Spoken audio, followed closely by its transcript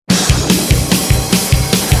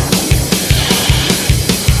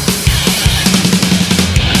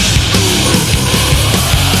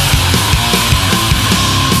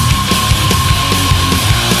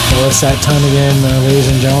It's that time again, ladies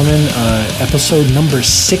and gentlemen. Episode number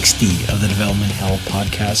 60 of the Development Hell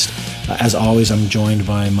podcast. As always, I'm joined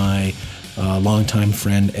by my longtime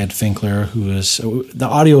friend, Ed Finkler, who is... The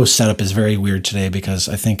audio setup is very weird today because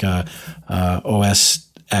I think OS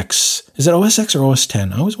X... Is it OS X or OS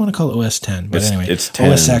 10? I always want to call it OS 10. But anyway, it's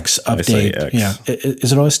 10. OS X update. Yeah.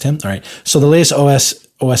 Is it OS 10? All right. So the latest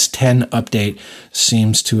OS 10 update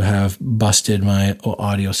seems to have busted my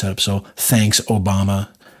audio setup. So thanks, Obama.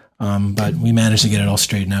 But we managed to get it all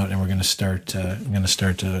straightened out, and we're going to start.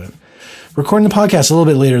 Recording the podcast a little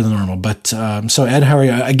bit later than normal. But so Ed, how are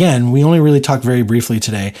you? Again, we only really talked very briefly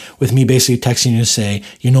today, with me basically texting you to say,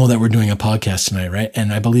 you know that we're doing a podcast tonight, right?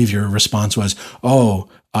 And I believe your response was, "Oh,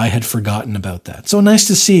 I had forgotten about that." So nice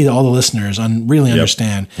to see all the listeners really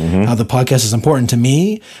understand how the podcast is important to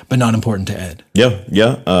me, but not important to Ed.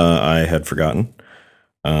 Yeah. I had forgotten.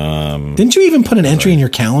 Didn't you even put an entry in your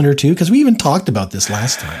calendar too? Because we even talked about this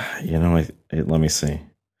last time. You know, let me see.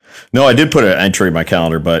 No, I did put an entry in my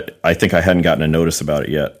calendar, but I think I hadn't gotten a notice about it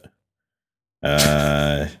yet.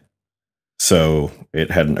 So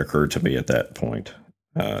it hadn't occurred to me at that point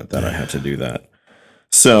that I had to do that.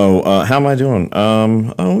 So how am I doing?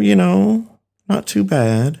 Not too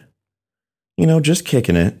bad. Just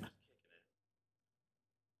kicking it.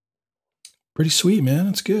 Pretty sweet, man.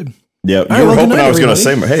 It's good. Yeah, you were hoping I was going to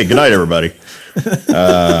say more. Hey, good night, everybody.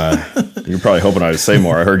 You're probably hoping I'd say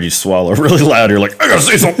more. I heard you swallow really loud. You're like, I got to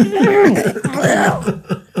say something.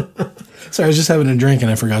 Sorry, I was just having a drink and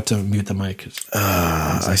I forgot to mute the mic.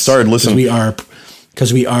 I started listening.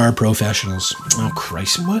 Because we are professionals. Oh,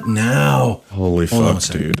 Christ. What now? Holy fuck,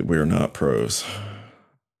 dude. We're not pros.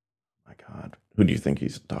 My God. Who do you think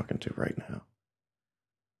he's talking to right now?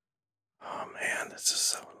 Oh, man, this is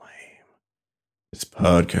so lame. This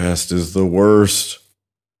podcast is the worst.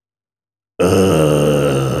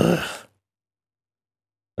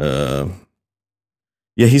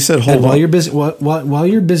 Yeah, he said, hold on. While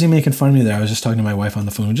you're busy making fun of me there, I was just talking to my wife on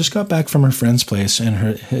the phone, who just got back from her friend's place, and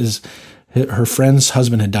her friend's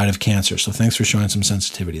husband had died of cancer. So thanks for showing some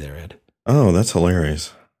sensitivity there, Ed. Oh, that's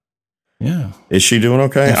hilarious. Yeah. Is she doing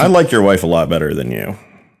okay? Definitely. I like your wife a lot better than you.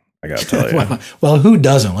 I got to tell you. well, who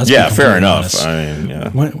doesn't? Let's be fair enough. Honest. I mean,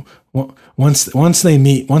 yeah. Once they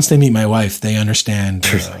meet my wife, they understand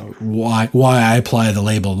why I apply the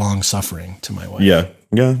label long suffering to my wife. Yeah.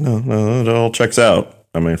 No, it all checks out.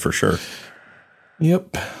 I mean, for sure.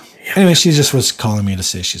 Yep. Anyway, she just was calling me to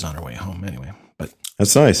say she's on her way home. Anyway, but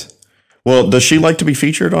that's nice. Well, does she like to be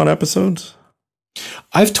featured on episodes?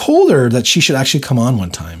 I've told her that she should actually come on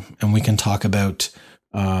one time, and we can talk about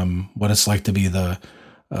what it's like to be the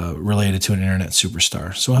related to an internet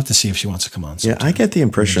superstar. So we'll have to see if she wants to come on sometime. Yeah, I get the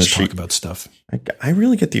impression she talk about stuff. I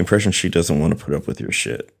really get the impression she doesn't want to put up with your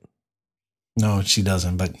shit. No, she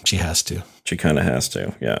doesn't, but she has to. She kind of has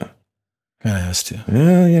to, yeah. Kind of has to.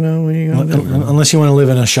 Yeah, unless you want to live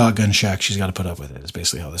in a shotgun shack, she's got to put up with it. Is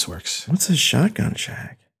basically how this works. What's a shotgun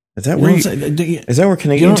shack? Is that where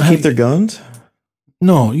Canadians keep their guns?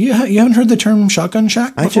 No, you haven't heard the term shotgun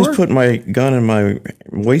shack before? I just put my gun in my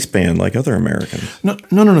waistband like other Americans. No.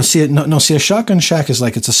 See, a shotgun shack is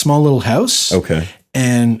like, it's a small little house. Okay.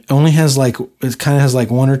 And it kind of has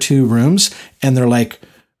like one or two rooms, and they're like,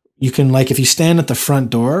 you can, like, if you stand at the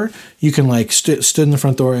front door, you can, like, stood in the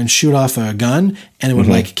front door and shoot off a gun, and it would,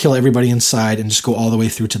 like, kill everybody inside and just go all the way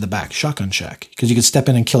through to the back. Shotgun shack. Because you could step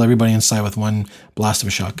in and kill everybody inside with one blast of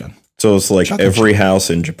a shotgun. So it's like shotgun every shack.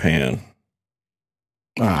 House in Japan.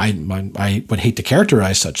 I would hate to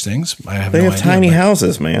characterize such things. They have tiny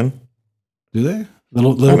houses, man. Do they?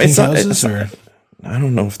 Little pink houses? I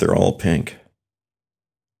don't know if they're all pink.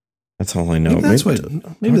 That's all I know.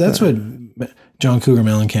 Maybe that's what John Cougar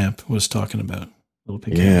Mellencamp was talking about. Little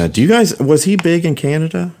pink houses. Do you guys? Was he big in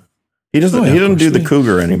Canada? He doesn't. He doesn't do the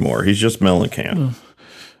Cougar anymore. He's just Mellencamp,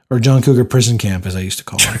 or John Cougar Prison Camp, as I used to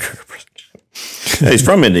call him. Yeah, he's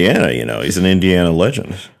from Indiana. He's an Indiana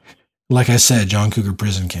legend. Like I said, John Cougar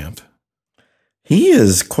Prison Camp. He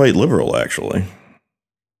is quite liberal, actually.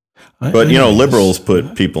 But liberals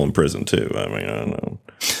put people in prison too. I mean, I don't know.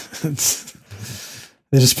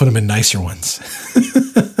 They just put them in nicer ones.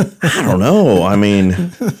 I don't know. I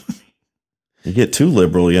mean, you get too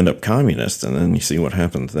liberal, you end up communist, and then you see what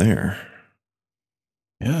happens there.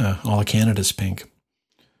 Yeah, all of Canada's pink.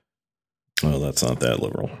 Well, that's not that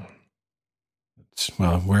liberal.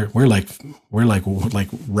 Well, we're like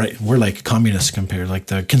communists compared. Like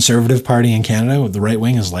the Conservative Party in Canada, the right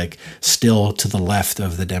wing is like still to the left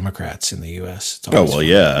of the Democrats in the U.S. Oh well,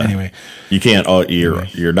 yeah. Anyway, you can't.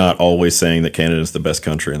 You're not always saying that Canada is the best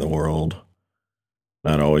country in the world.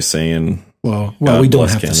 Not always saying. Well, we don't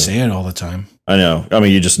have to say it all the time. I know. I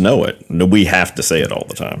mean, you just know it. We have to say it all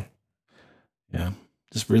the time. Yeah.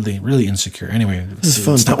 Just really, really insecure. Anyway, this is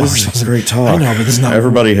fun. This is great talk. I know, but this is not.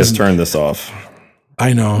 Everybody has turned this off.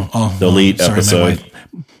 I know. Oh, delete episode.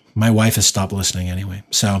 My wife has stopped listening anyway.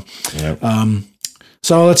 So, yep.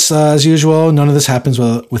 So let's, as usual, none of this happens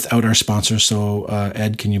without our sponsors. So,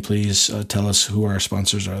 Ed, can you please tell us who our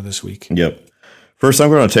sponsors are this week? Yep. First, I'm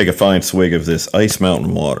going to take a fine swig of this Ice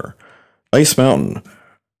Mountain water. Ice Mountain,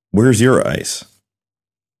 where's your ice?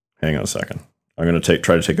 Hang on a second. I'm going to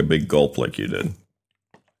try to take a big gulp like you did.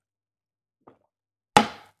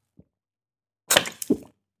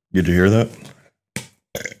 Did you hear that?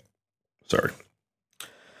 Sorry.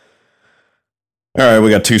 All right, we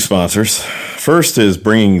got two sponsors. First is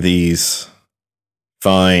bringing these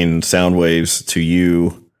fine sound waves to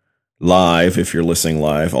you live, if you're listening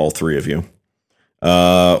live, all three of you.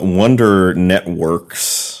 Wonder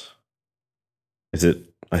Networks. Is it?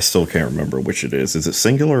 I still can't remember which it is. Is it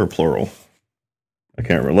singular or plural? I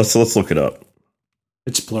can't remember. Let's look it up.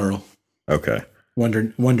 It's plural. Okay.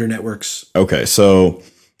 Wonder Networks. Okay, so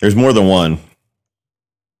there's more than one.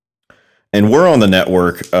 And we're on the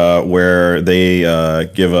network where they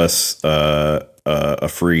give us a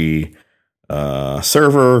free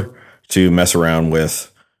server to mess around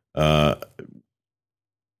with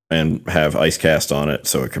and have IceCast on it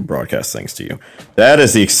so it can broadcast things to you. That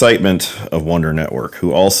is the excitement of Wonder Network,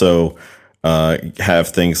 who also have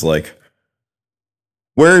things like,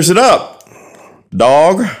 where's it up,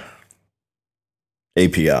 dog?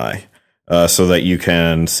 API, so that you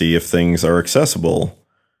can see if things are accessible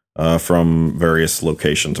from various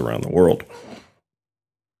locations around the world.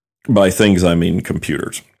 By things, I mean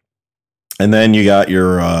computers. And then you got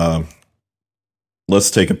your,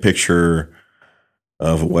 let's take a picture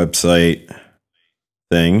of a website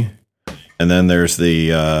thing. And then there's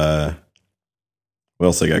the, what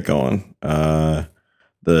else I got going?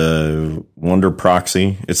 The Wonder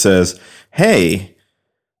Proxy. It says, hey,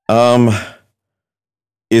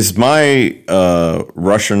 is my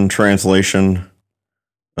Russian translation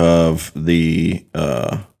of the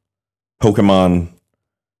Pokemon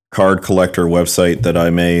card collector website that I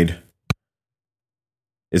made,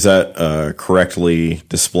 is that correctly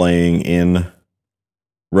displaying in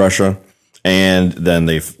Russia? And then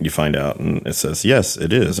you find out, and it says, yes,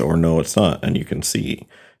 it is, or no, it's not. And you can see,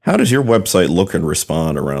 how does your website look and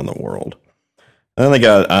respond around the world? And then they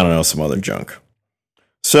got, I don't know, some other junk.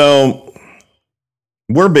 So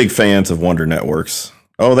we're big fans of Wonder Networks.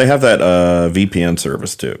 Oh, they have that VPN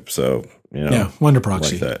service too. So, you know, yeah, Wonder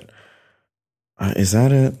Proxy. Like that. Is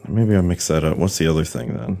that it? Maybe I mixed that up. What's the other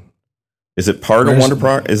thing then? Is it part of Wonder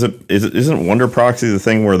Proxy? Isn't Wonder Proxy the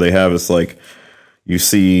thing where they have, it's like you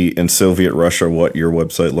see in Soviet Russia what your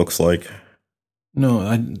website looks like?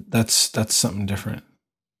 No, that's something different.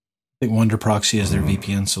 I think Wonder Proxy is their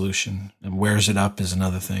VPN solution, and Where's It Up is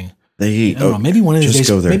another thing. I don't know, maybe one of these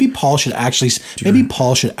days, maybe Paul should actually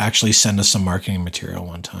send us some marketing material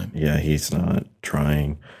one time. Yeah, he's not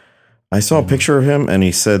trying. I saw a picture of him, and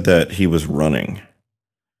he said that he was running.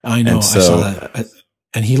 I know, I saw that,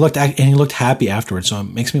 and he looked happy afterwards. So it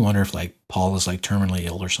makes me wonder if like Paul is like terminally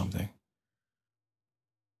ill or something.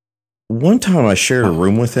 One time, I shared a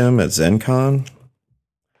room with him at ZenCon,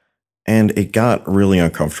 and it got really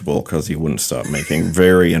uncomfortable because he wouldn't stop making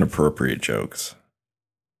very inappropriate jokes.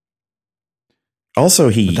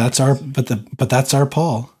 Also, that's our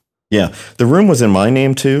Paul. Yeah, the room was in my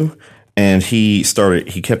name too, and he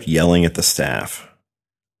kept yelling at the staff.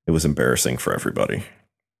 It was embarrassing for everybody.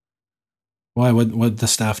 Why? What did the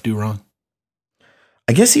staff do wrong?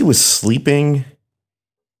 I guess he was sleeping,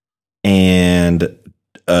 and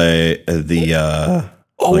wait, I think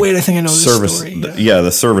I know this story. Yeah,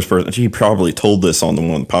 the service person. He probably told this on the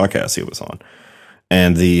one podcast he was on,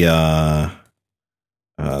 and the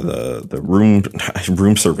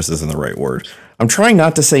room service isn't the right word. I'm trying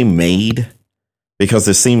not to say maid because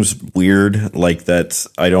this seems weird. Like that's,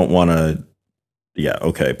 I don't want to. Yeah,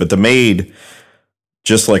 okay, but the maid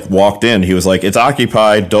just like walked in. He was like, "It's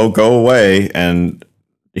occupied. Don't go away," and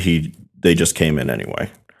they just came in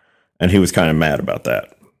anyway, and he was kind of mad about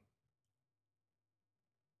that.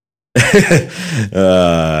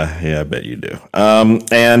 Yeah, I bet you do.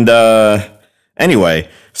 Anyway,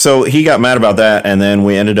 so he got mad about that, and then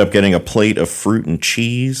we ended up getting a plate of fruit and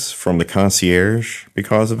cheese from the concierge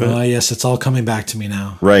because of it. Yes, it's all coming back to me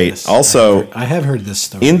now. Right. Yes, also, I have heard this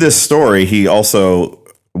story. In this story, he also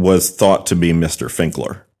was thought to be Mr.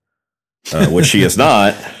 Finkler, which he is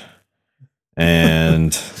not,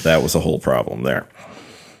 and that was a whole problem there.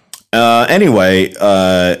 Anyway,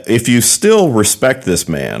 if you still respect this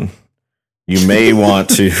man, you may want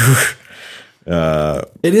to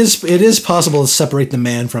It is possible to separate the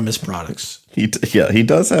man from his products. He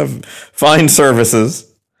does have fine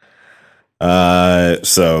services.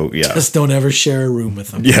 So yeah, just don't ever share a room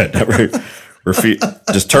with him. Yeah, never.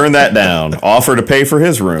 Just turn that down. Offer to pay for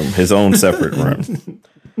his room, his own separate room.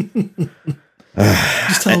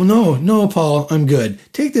 Just tell him, no, Paul, I'm good.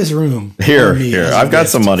 Take this room. Here. I've got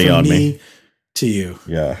some money on me. To you.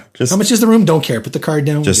 Yeah. How much is the room? Don't care. Put the card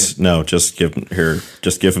down. Just give him here.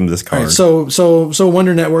 Just give him this card. Right, so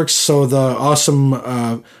Wonder Networks. So the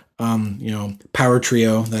awesome, power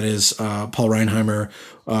trio that is Paul Reinheimer,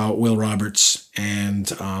 Will Roberts, and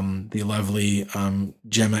the lovely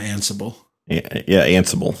Gemma Ansible. Yeah,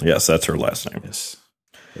 Ansible. Yes, that's her last name. Yes.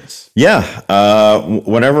 Yeah.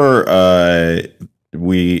 Whenever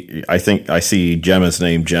I think I see Gemma's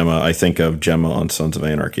name, Gemma, I think of Gemma on Sons of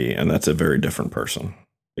Anarchy, and that's a very different person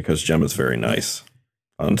because Gemma's very nice.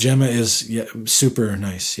 Gemma is super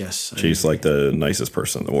nice. Yes. She's like the nicest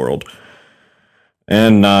person in the world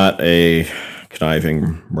and not a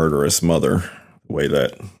conniving, murderous mother the way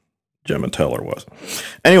that Gemma Teller was.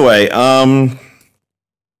 Anyway, our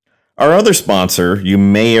other sponsor you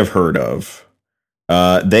may have heard of.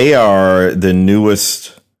 They are the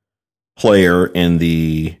newest player in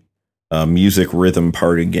the music rhythm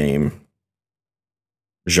party game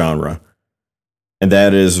genre, and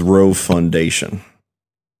that is Rove Foundation.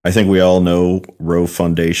 I think we all know Rove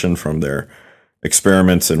Foundation from their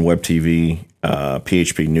experiments in web TV,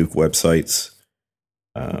 PHP Nuke websites,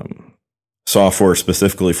 software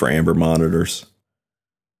specifically for Amber monitors,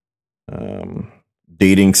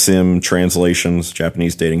 dating sim translations,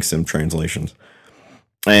 Japanese dating sim translations.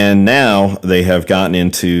 And now they have gotten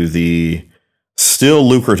into the still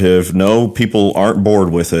lucrative, no, people aren't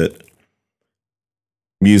bored with it,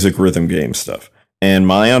 music rhythm game stuff. And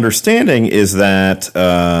my understanding is that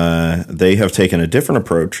they have taken a different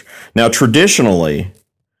approach. Now, traditionally,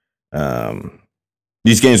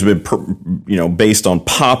 these games have been, based on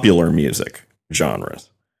popular music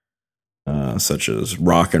genres, such as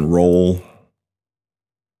rock and roll.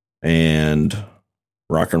 And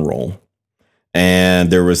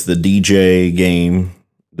there was the DJ game,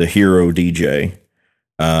 the Hero DJ,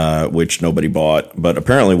 which nobody bought, but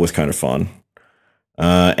apparently was kind of fun.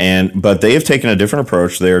 But they have taken a different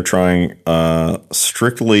approach. They are trying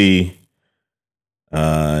strictly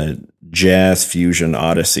jazz fusion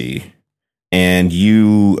Odyssey, and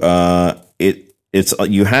you have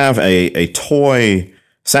a toy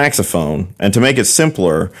saxophone, and to make it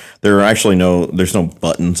simpler, there's no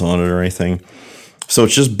buttons on it or anything. So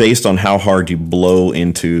it's just based on how hard you blow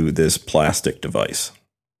into this plastic device.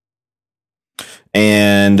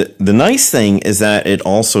 And the nice thing is that it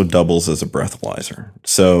also doubles as a breathalyzer.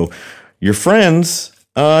 So your friends,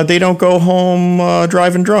 they don't go home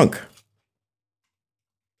driving drunk.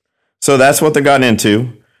 So that's what they got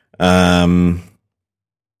into. And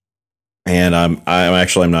I'm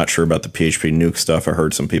not sure about the PHP Nuke stuff. I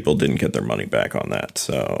heard some people didn't get their money back on that.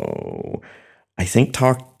 So I think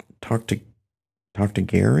talk to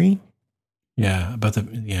Gary. Yeah,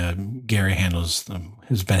 Gary has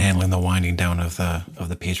been handling the winding down of the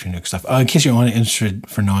PHP Nuke stuff. In case you're interested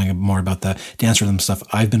for knowing more about the dance rhythm stuff,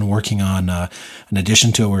 I've been working on an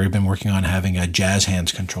addition to it where we've been working on having a jazz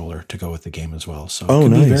hands controller to go with the game as well. So it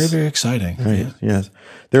could be very, very exciting. Right. Yeah. Yes.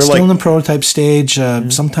 They're still in the prototype stage.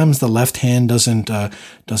 Sometimes the left hand doesn't I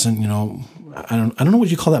don't know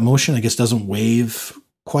what you call that motion. I guess doesn't wave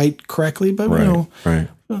quite correctly, but a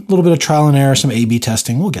little bit of trial and error, some A/B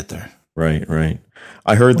testing, we'll get there. Right.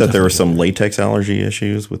 I heard that there were some latex allergy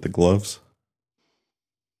issues with the gloves.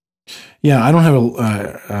 Yeah, I don't have a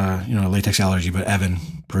latex allergy, but Evan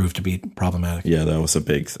proved to be problematic. Yeah, that was a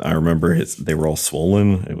big. I remember they were all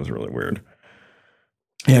swollen. It was really weird.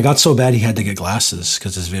 Yeah, it got so bad he had to get glasses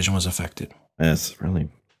because his vision was affected. That's really,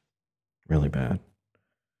 really bad.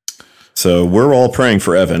 So we're all praying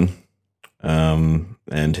for Evan,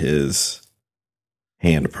 and his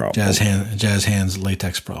hand problem. Jazz hands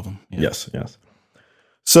latex problem. Yeah. Yes.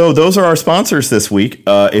 So those are our sponsors this week.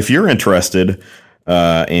 If you're interested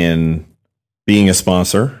in being a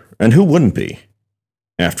sponsor, and who wouldn't be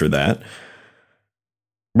after that,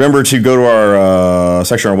 remember to go to our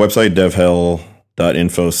section on our website,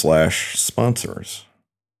 devhell.info/sponsors.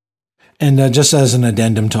 And just as an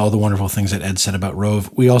addendum to all the wonderful things that Ed said about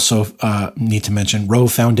Rove, we also need to mention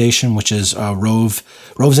Rove Foundation, which is Rove's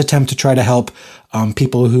attempt to try to help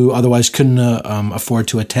people who otherwise couldn't afford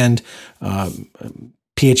to attend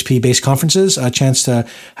PHP-based conferences a chance to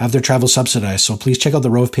have their travel subsidized. So please check out the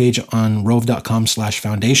Rove page on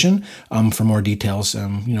rove.com/foundation for more details.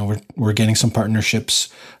 We're getting some partnerships,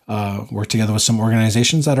 work together with some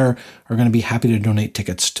organizations that are going to be happy to donate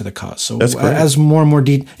tickets to the cause. So as more and more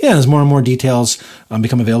details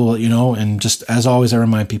become available, and just as always, I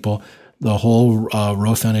remind people, the whole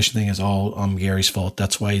Rove Foundation thing is all Gary's fault.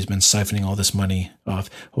 That's why he's been siphoning all this money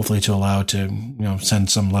off, hopefully to allow to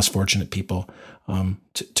send some less fortunate people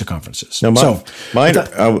to conferences. Now,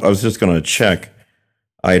 I was just going to check.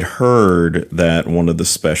 I'd heard that one of the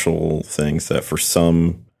special things that for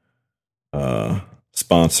some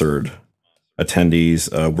sponsored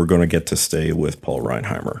attendees, we're going to get to stay with Paul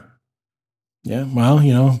Reinheimer. Yeah,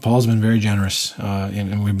 well, Paul's been very generous,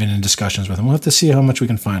 and we've been in discussions with him. We'll have to see how much we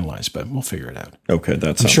can finalize, but we'll figure it out. Okay,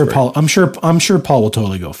 that's. I'm sure Paul will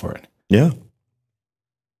totally go for it. Yeah.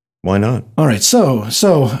 Why not? All right, so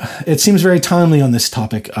it seems very timely on this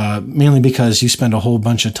topic, mainly because you spend a whole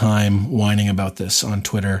bunch of time whining about this on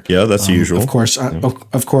Twitter. Yeah, that's usual. Of course,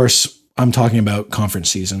 I'm talking about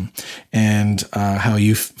conference season and how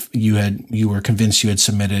you were convinced you had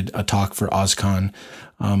submitted a talk for OzCon.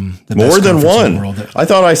 More than one. I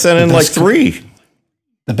thought I sent in like 3.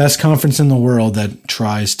 The best conference in the world that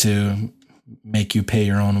tries to make you pay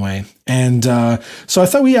your own way. And so I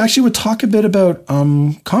thought we actually would talk a bit about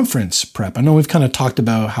conference prep. I know we've kind of talked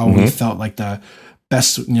about how we felt like the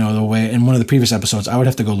best, the way in one of the previous episodes. I would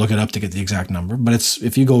have to go look it up to get the exact number, but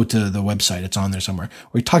if you go to the website, it's on there somewhere.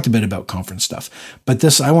 We talked a bit about conference stuff,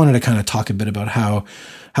 but I wanted to kind of talk a bit about how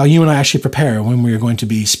you and I actually prepare when we are going to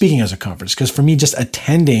be speaking as a conference. Because for me, just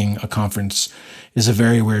attending a conference is a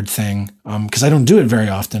very weird thing, because I don't do it very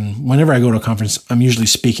often. Whenever I go to a conference, I'm usually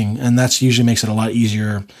speaking, and that's usually makes it a lot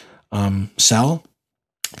easier sell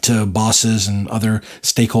to bosses and other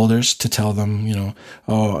stakeholders to tell them,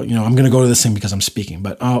 I'm going to go to this thing because I'm speaking.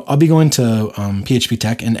 But I'll be going to PHP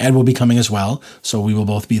Tech, and Ed will be coming as well, so we will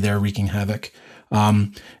both be there wreaking havoc.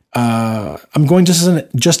 I'm going just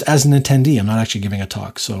as an attendee. I'm not actually giving a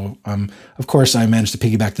talk. So, of course, I managed to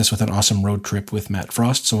piggyback this with an awesome road trip with Matt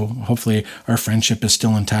Frost. So hopefully our friendship is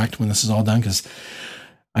still intact when this is all done, because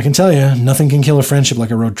I can tell you, nothing can kill a friendship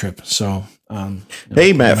like a road trip. So,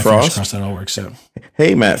 hey, Matt Frost. Cross that all works out.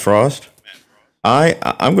 Hey, Matt Frost. I'm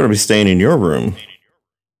going to be staying in your room.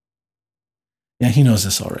 Yeah, he knows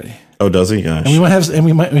this already. Oh, does he? Gosh. And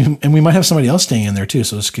we might have somebody else staying in there too.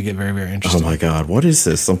 So this could get very, very interesting. Oh my God, what is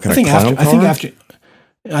this? Some kind of clown car?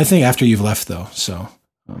 I think after you've left though. So.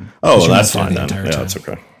 That's fine then. Yeah, that's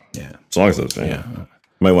okay. Yeah, as long as it's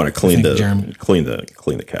might want to clean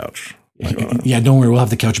the couch. Yeah, don't worry. We'll have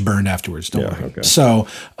the couch burned afterwards. Don't worry. Okay. So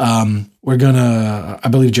we're gonna. I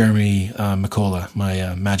believe Jeremy McCullough,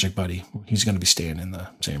 my magic buddy, he's gonna be staying in the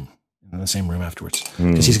same room afterwards,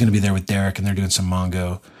 because he's gonna be there with Derek, and they're doing some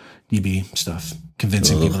MongoDB stuff,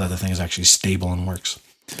 convincing people that the thing is actually stable and works.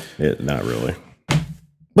 Not really.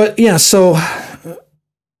 But yeah, so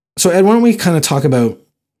Ed, why don't we kind of talk about,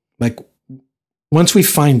 like, once we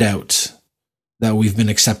find out that we've been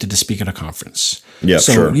accepted to speak at a conference. Yeah,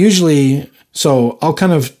 so sure. So I'll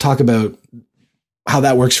kind of talk about how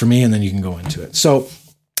that works for me, and then you can go into it. So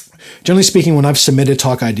generally speaking, when I've submitted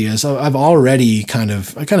talk ideas, I've already I kind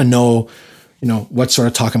of know, what sort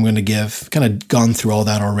of talk I'm going to give, kind of gone through all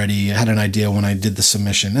that already. I had an idea when I did the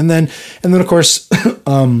submission. And then of course,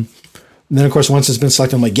 once it's been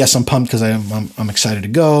selected, I'm like, yes, I'm pumped because I'm excited to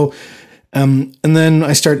go. And then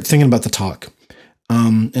I start thinking about the talk.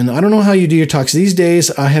 And I don't know how you do your talks these days.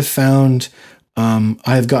 I have found I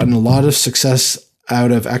have gotten a lot of success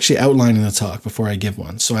out of actually outlining the talk before I give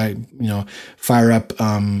one. So I, fire up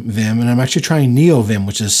Vim, and I'm actually trying NeoVim,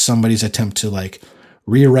 which is somebody's attempt to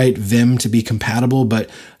rewrite Vim to be compatible, but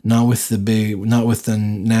not with the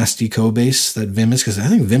nasty code base that Vim is, because I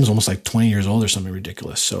think Vim's almost like 20 years old or something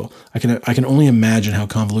ridiculous. So I can only imagine how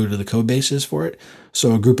convoluted the code base is for it.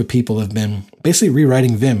 So a group of people have been basically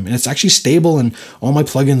rewriting Vim, and it's actually stable, and all my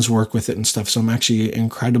plugins work with it and stuff. So I'm actually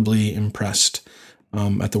incredibly impressed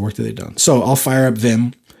at the work that they've done. So I'll fire up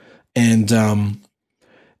Vim and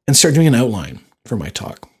start doing an outline for my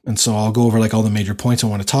talk. And so I'll go over all the major points I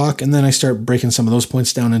want to talk, and then I start breaking some of those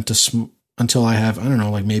points down into until I have,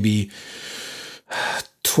 maybe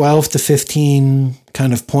 12 to 15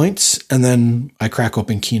 kind of points, and then I crack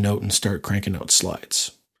open Keynote and start cranking out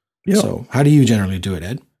slides. Yep. So how do you generally do it,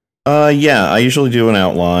 Ed? I usually do an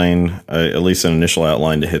outline, at least an initial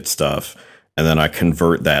outline to hit stuff, and then I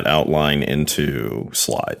convert that outline into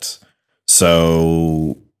slides.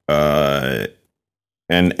 So, so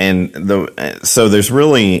there's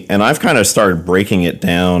really, and I've kind of started breaking it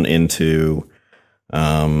down into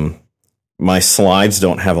my slides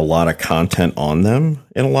don't have a lot of content on them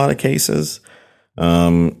in a lot of cases,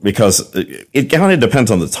 because it kind of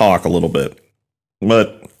depends on the talk a little bit.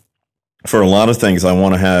 But for a lot of things, I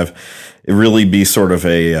want to have it really be sort of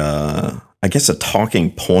I guess a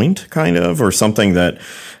talking point kind of, or something that,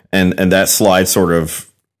 and that slide sort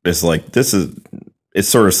of is like, it's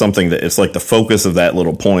sort of something that it's like the focus of that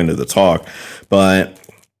little point of the talk. But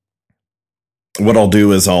what I'll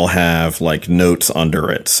do is I'll have like notes under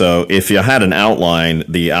it. So if you had an outline,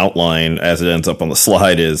 the outline as it ends up on the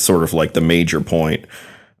slide is sort of like the major point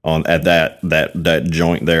at that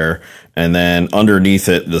joint there. And then underneath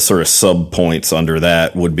it, the sort of sub points under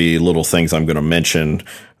that would be little things I'm going to mention.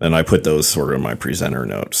 And I put those sort of in my presenter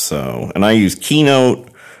notes. So, and I use Keynote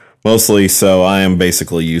mostly. So I am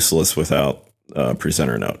basically useless without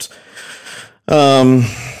presenter notes.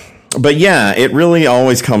 But yeah, it really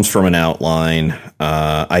always comes from an outline.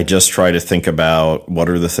 I just try to think about what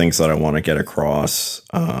are the things that I want to get across.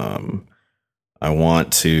 I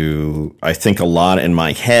think a lot in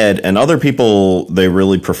my head, and other people, they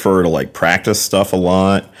really prefer to like practice stuff a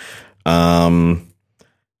lot.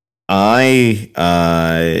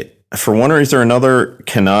 I, for one reason or another,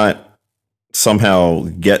 cannot somehow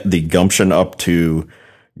get the gumption up to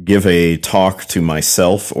give a talk to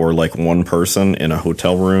myself or like one person in a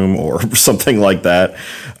hotel room or something like that.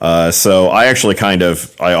 So I actually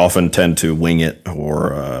I often tend to wing it,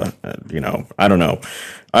 or, I don't know.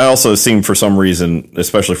 I also seem, for some reason,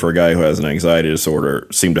 especially for a guy who has an anxiety disorder,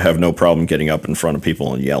 seem to have no problem getting up in front of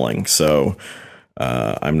people and yelling. So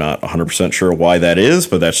I'm not 100% sure why that is,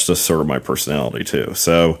 but that's just sort of my personality too.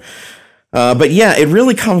 So, but yeah, it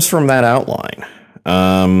really comes from that outline.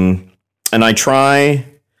 And I try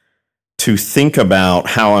to think about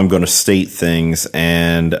how I'm going to state things,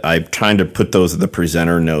 and I'm trying to put those in the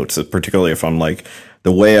presenter notes, particularly if I'm like,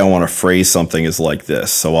 the way I want to phrase something is like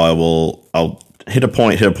this. So I'll hit a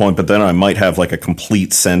point, but then I might have like a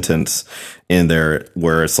complete sentence in there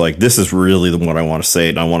where it's like, this is really the one I want to say it,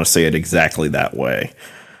 and I want to say it exactly that way.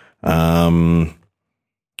 I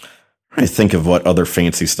think of what other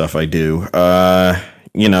fancy stuff I do,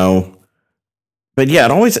 but yeah,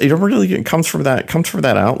 it comes from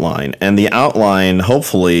that outline, and the outline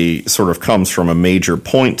hopefully sort of comes from a major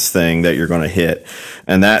points thing that you're going to hit,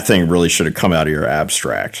 and that thing really should have come out of your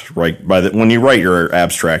abstract, right? When you write your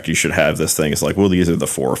abstract, you should have this thing. It's like, well, these are the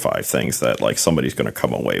 4 or 5 things that like somebody's going to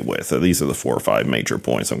come away with. Or these are the 4 or 5 major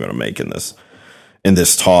points I'm going to make in this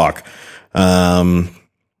talk,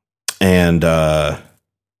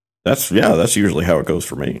 that's usually how it goes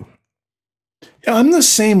for me. Yeah, I'm the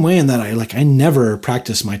same way in that I never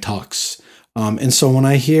practice my talks. And so when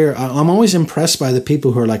I hear, I'm always impressed by the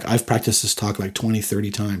people who are like, I've practiced this talk like 20, 30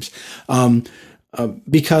 times.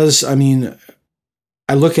 Because I mean,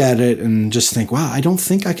 I look at it and just think, wow, I don't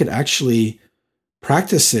think I could actually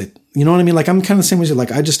practice it. You know what I mean? Like, I'm kind of the same way as you.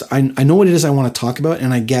 Like, I know what it is I want to talk about.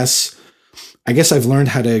 And I guess I've learned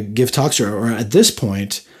how to give talks, or at this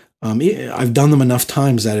point, I've done them enough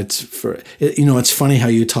times that it's funny how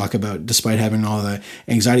you talk about, despite having all the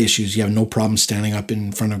anxiety issues, you have no problem standing up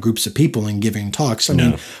in front of groups of people and giving talks. I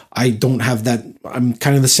mean, I don't have that. I'm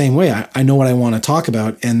kind of the same way. I know what I want to talk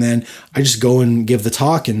about, and then I just go and give the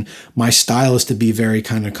talk, and my style is to be very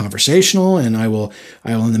kind of conversational. And I will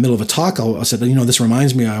in the middle of a talk, I'll say, this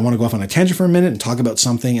reminds me, I want to go off on a tangent for a minute and talk about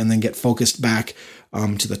something, and then get focused back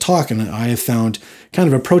to the talk. And I have found kind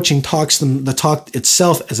of approaching the talk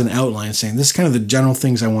itself as an outline, saying this is kind of the general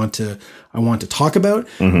things I want to talk about,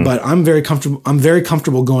 but I'm very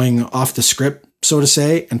comfortable going off the script, so to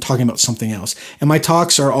say, and talking about something else. And my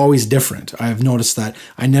talks are always different. I've noticed that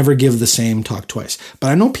I never give the same talk twice, but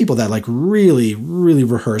I know people that like really, really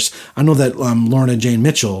rehearse. I know that Lorna Jane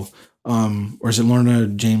Mitchell, or is it Lorna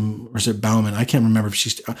Jane, or is it Bauman? I can't remember if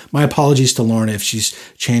she's, my apologies to Lorna if she's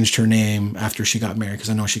changed her name after she got married, because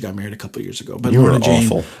I know she got married a couple of years ago. But you Lorna were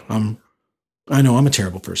Jane, awful. I know I'm a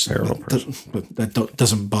terrible person. But that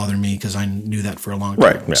doesn't bother me because I knew that for a long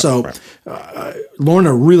time. Right. Yeah, so right.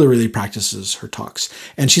 Lorna really, really practices her talks,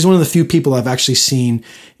 and she's one of the few people I've actually seen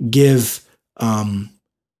give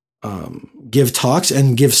talks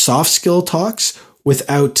and give soft skill talks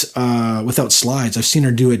without slides. I've seen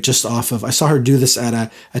her do it just off of, I saw her do this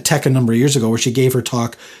at a tech a number of years ago where she gave her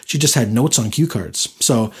talk. She just had notes on cue cards.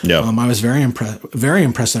 So I was very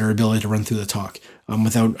impressed at her ability to run through the talk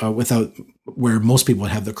without where most people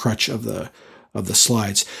would have the crutch of the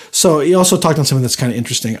slides. So he also talked on something that's kind of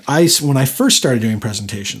interesting. When I first started doing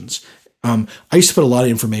presentations, I used to put a lot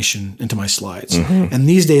of information into my slides. And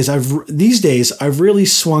these days I've really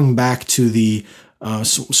swung back to the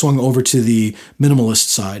swung over to the minimalist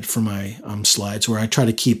side for my slides, where I try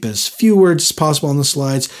to keep as few words as possible on the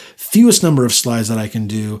slides, fewest number of slides that I can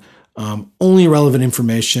do, only relevant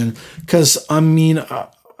information. Because I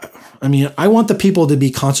want the people to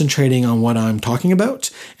be concentrating on what I'm talking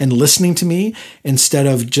about and listening to me instead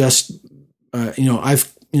of just, I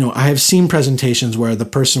have seen presentations where the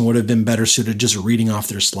person would have been better suited just reading off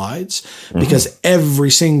their slides because every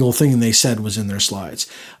single thing they said was in their slides.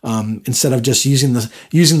 Instead of just using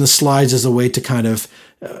the slides as a way to kind of,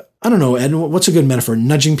 I don't know, Ed, what's a good metaphor?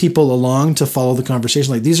 Nudging people along to follow the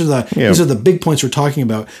conversation. Like these are the big points we're talking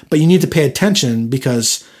about, but you need to pay attention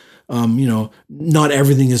because not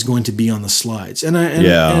everything is going to be on the slides.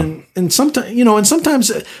 And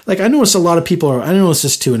sometimes, like I notice a lot of people I notice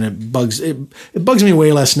this too, and it bugs me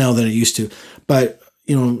way less now than it used to. But,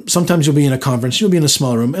 sometimes you'll be in a conference, you'll be in a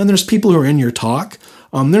small room, and there's people who are in your talk.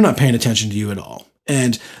 They're not paying attention to you at all.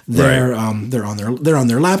 And they're on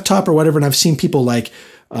their laptop or whatever. And I've seen people like,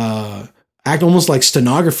 act almost like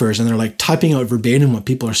stenographers, and they're like typing out verbatim what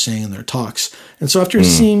people are saying in their talks. And so after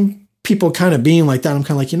seeing people kind of being like that, I'm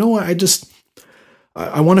kind of like, you know what?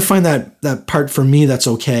 I want to find that part for me that's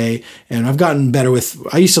okay. And I've gotten better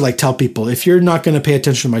I used to like tell people, if you're not going to pay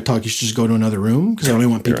attention to my talk, you should just go to another room because I only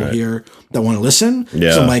want people here that want to listen.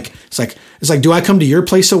 Yeah. So I'm like, it's like, do I come to your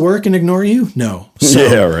place of work and ignore you? No. So,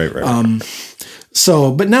 yeah, right.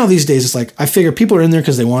 But now these days it's like, I figure people are in there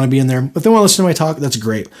because they want to be in there. If they want to listen to my talk, that's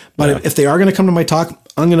great. But if they are going to come to my talk,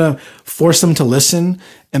 I'm going to force them to listen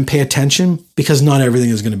and pay attention because not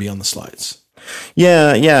everything is going to be on the slides.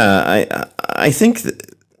 Yeah. I think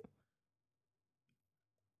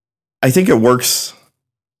it works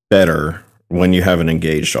better when you have an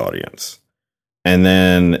engaged audience, and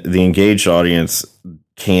then the engaged audience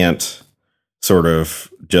can't sort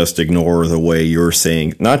of just ignore the way you're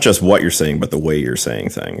saying, not just what you're saying, but the way you're saying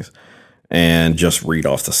things, and just read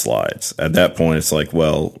off the slides. At that point, it's like,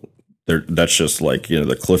 well, that's just like,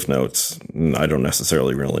 the Cliff Notes. I don't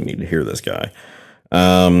necessarily really need to hear this guy.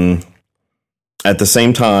 At the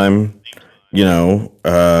same time,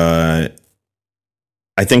 I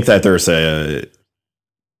think that there's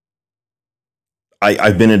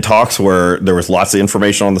I've been in talks where there was lots of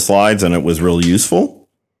information on the slides and it was really useful,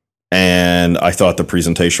 and I thought the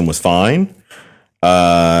presentation was fine. So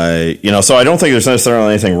I don't think there's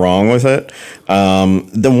necessarily anything wrong with it.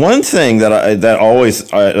 The one thing that always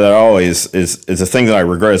is a thing that I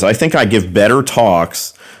regret is I think I give better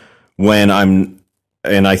talks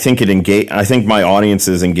and I think I think my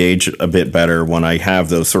audiences engage a bit better when I have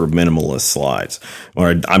those sort of minimalist slides,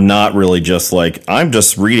 where I'm not really just like, I'm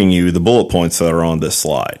just reading you the bullet points that are on this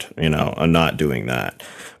slide. I'm not doing that.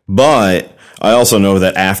 But I also know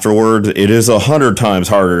that afterward, it is 100 times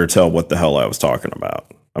harder to tell what the hell I was talking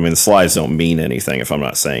about. I mean, the slides don't mean anything if I'm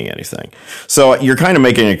not saying anything. So you're kind of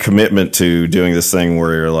making a commitment to doing this thing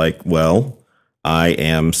where you're like, well, I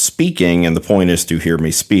am speaking, and the point is to hear me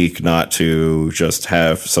speak, not to just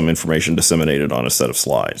have some information disseminated on a set of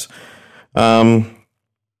slides.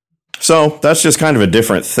 So that's just kind of a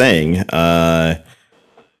different thing.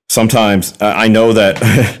 Sometimes I know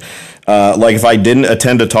that like if I didn't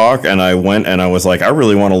attend a talk and I went and I was like, I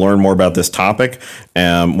really want to learn more about this topic.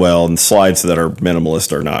 And slides that are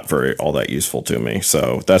minimalist are not all that useful to me.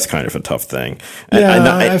 So that's kind of a tough thing.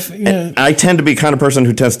 And I tend to be kind of person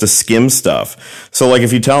who tends to skim stuff. So like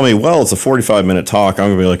if you tell me, well, it's a 45-minute talk,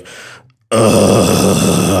 I'm going to be like,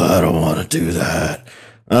 I don't want to do that.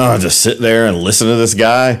 I'll just sit there and listen to this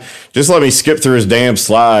guy. Just let me skip through his damn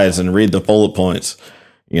slides and read the bullet points,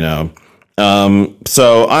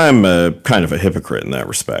 So I'm kind of a hypocrite in that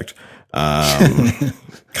respect.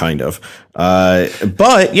 Kind of. But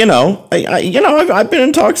I've been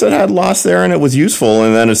in talks that had lots there and it was useful.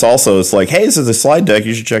 And then it's like, hey, this is a slide deck.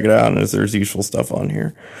 You should check it out. And there's useful stuff on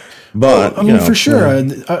here. But for sure.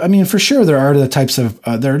 For sure, there are the types of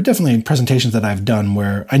there are definitely presentations that I've done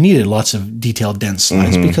where I needed lots of detailed, dense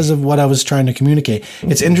slides because of what I was trying to communicate.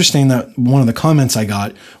 It's interesting that one of the comments I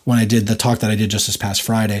got when I did the talk that I did just this past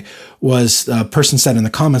Friday was a person said in the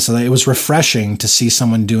comments that it was refreshing to see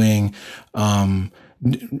someone doing.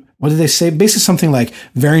 What did they say? Basically something like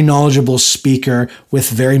very knowledgeable speaker with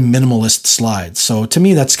very minimalist slides. So to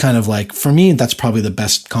me, that's kind of like, for me, that's probably the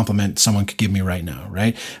best compliment someone could give me right now,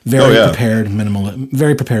 right? Very prepared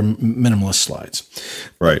minimalist slides.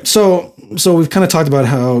 Right. So we've kind of talked about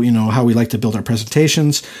how we like to build our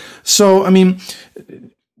presentations. So,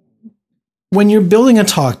 when you're building a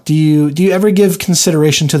talk, do you ever give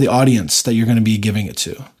consideration to the audience that you're going to be giving it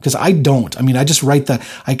to? Because I don't. I just write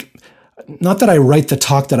not that I write the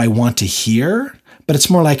talk that I want to hear, but it's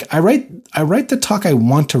more like I write the talk I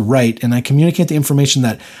want to write, and I communicate the information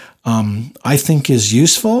that I think is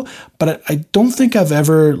useful, but I don't think I've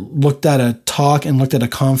ever looked at a talk and looked at a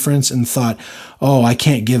conference and thought, oh, I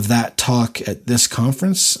can't give that talk at this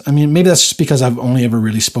conference. I mean, maybe that's just because I've only ever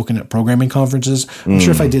really spoken at programming conferences. I'm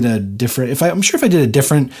sure if I did a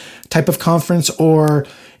different type of conference, or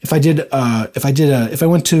if I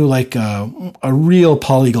went to like a real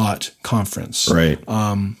polyglot conference, Right.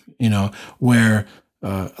 Where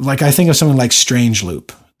like I think of something like Strange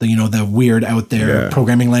Loop, the weird out there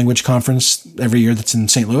programming language conference every year that's in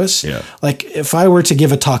St. Louis. Yeah. Like if I were to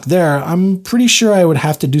give a talk there, I'm pretty sure I would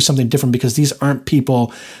have to do something different because these aren't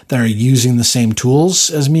people that are using the same tools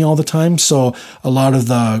as me all the time. So a lot of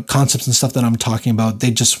the concepts and stuff that I'm talking about, they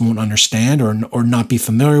just won't understand or not be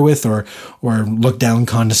familiar with or look down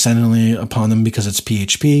condescendingly upon them because it's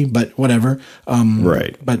PHP, but whatever.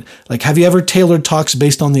 Right. But like, have you ever tailored talks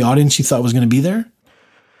based on the audience you thought was going to be there?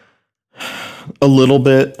 A little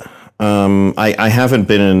bit. I haven't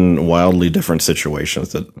been in wildly different situations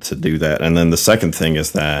to do that. And then the second thing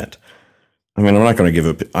is that, I mean, I'm not going to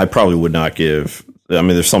give I probably would not give. I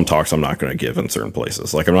mean, there's some talks I'm not going to give in certain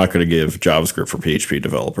places. Like I'm not going to give JavaScript for PHP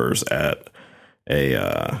developers at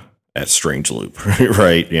Strange Loop,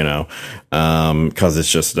 right?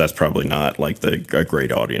 Because that's probably not like a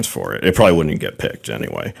great audience for it. It probably wouldn't get picked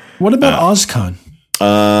anyway. What about OSCON?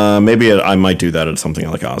 Maybe I might do that at something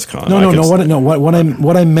like OSCON.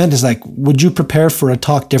 What I meant is like, would you prepare for a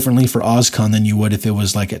talk differently for OSCON than you would if it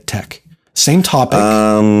was like at Tech? Same topic,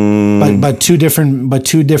 but two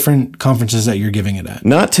different conferences that you're giving it at.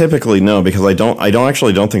 Not typically, no, because I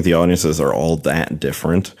don't think the audiences are all that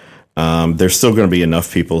different. There's still going to be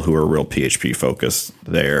enough people who are real PHP focused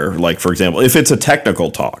there. Like for example, if it's a technical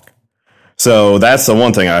talk. So that's the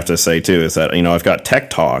one thing I have to say too, is that, I've got tech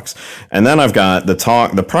talks and then I've got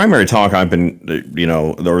the primary talk I've been,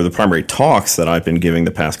 or the primary talks that I've been giving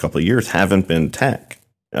the past couple of years haven't been tech.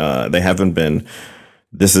 They haven't been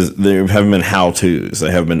how-tos.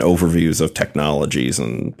 They haven't been overviews of technologies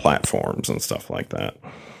and platforms and stuff like that.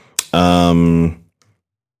 And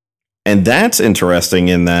that's interesting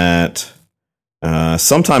in that,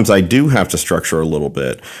 sometimes I do have to structure a little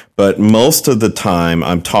bit, but most of the time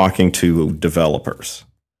I'm talking to developers.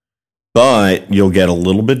 But you'll get a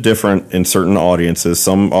little bit different in certain audiences.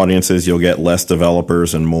 Some audiences you'll get less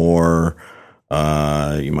developers and more.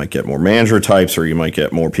 You might get more manager types, or you might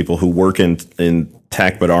get more people who work in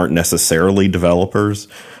tech but aren't necessarily developers.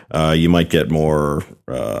 You might get more,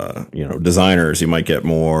 designers. You might get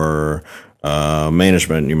more.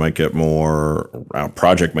 Management, you might get more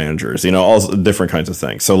project managers, all different kinds of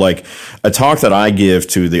things. So like a talk that I give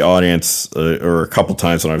to the audience, or a couple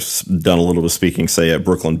times when I've done a little bit of speaking, say at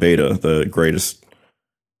Brooklyn Beta, the greatest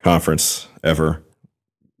conference ever,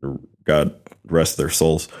 God rest their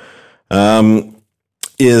souls,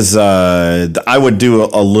 is I would do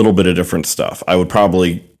a little bit of different stuff. I would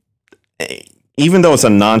probably, even though it's a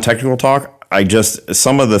non-technical talk,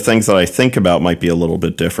 some of the things that I think about might be a little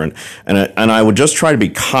bit different. And I would just try to be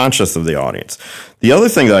conscious of the audience. The other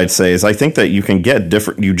thing that I'd say is I think that you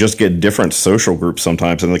just get different social groups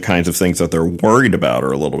sometimes, and the kinds of things that they're worried about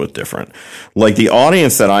are a little bit different. Like the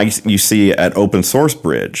audience that you see at Open Source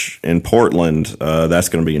Bridge in Portland, that's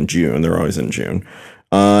going to be in June. They're always in June,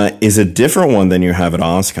 is a different one than you have at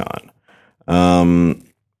OSCON.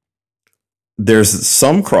 There's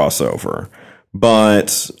some crossover.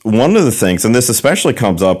 But one of the things, and this especially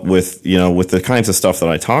comes up with the kinds of stuff that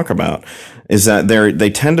I talk about, is that they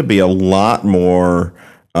tend to be a lot more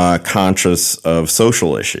conscious of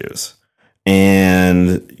social issues.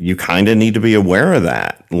 And you kind of need to be aware of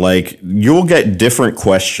that. Like you'll get different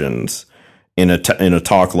questions in a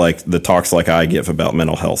talk like the talks like I give about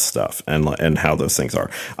mental health stuff and how those things are.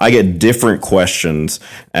 I get different questions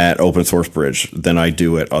at Open Source Bridge than I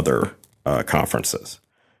do at other conferences.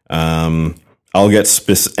 I'll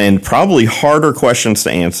get and probably harder questions to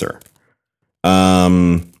answer.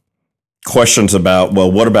 Questions about, well,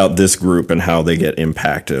 what about this group and how they get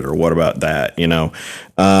impacted, or what about that,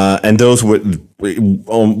 and those would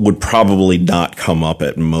probably not come up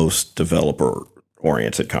at most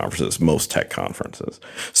developer-oriented conferences, most tech conferences.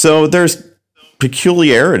 So there's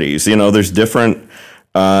peculiarities, there's different.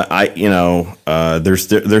 There's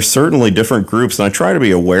certainly different groups, and I try to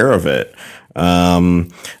be aware of it.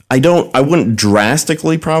 I wouldn't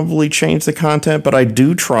drastically probably change the content, but I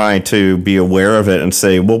do try to be aware of it and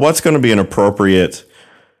say, well, what's going to be an appropriate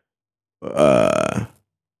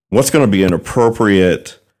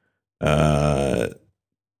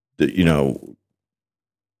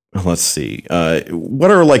let's see.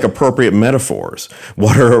 What are like appropriate metaphors?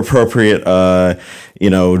 What are appropriate,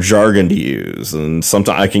 jargon to use? And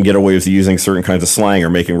sometimes I can get away with using certain kinds of slang or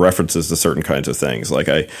making references to certain kinds of things. Like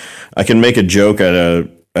I can make a joke at a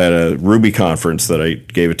Ruby conference that I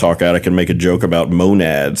gave a talk at. I can make a joke about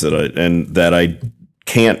monads that I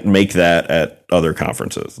can't make that at other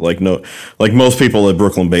conferences. Like most people at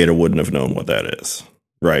Brooklyn Beta wouldn't have known what that is,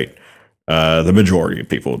 right? The majority of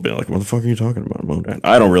people would be like, what the fuck are you talking about, monad?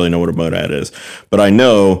 I don't really know what a monad is, but I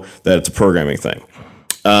know that it's a programming thing.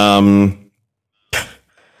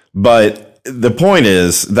 But the point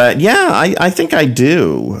is that, I think I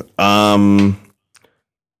do. The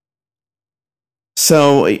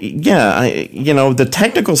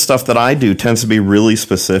technical stuff that I do tends to be really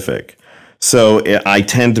specific. So I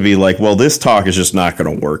tend to be like, well, this talk is just not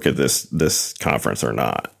going to work at this conference or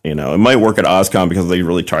not. It might work at OSCON because they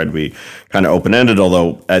really tried to be kind of open-ended,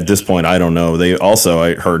 although at this point, I don't know.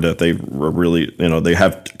 I heard that they were really, they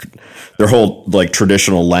have their whole like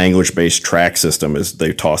traditional language-based track system is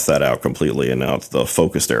they tossed that out completely, and now the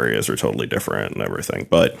focused areas are totally different and everything.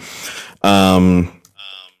 But I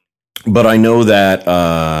know that,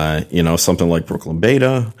 something like Brooklyn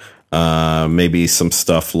Beta, maybe some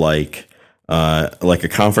stuff like a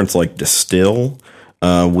conference like Distill,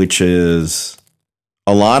 which is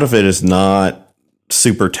a lot of it is not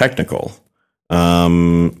super technical.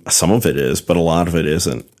 Some of it is, but a lot of it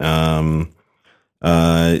isn't.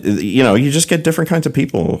 You just get different kinds of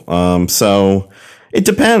people. So it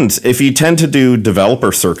depends. If you tend to do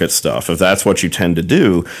developer circuit stuff, if that's what you tend to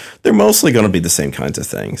do, they're mostly going to be the same kinds of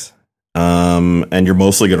things. And you're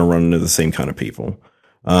mostly going to run into the same kind of people.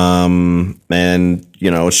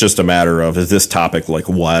 It's just a matter of, is this topic like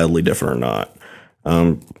wildly different or not?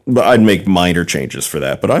 But I'd make minor changes for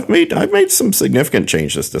that. But I've made some significant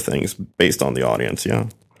changes to things based on the audience. Yeah.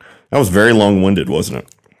 That was very long-winded, wasn't it?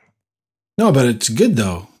 No, but it's good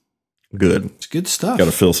though. Good. It's good stuff. Got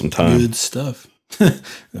to fill some time. Good stuff.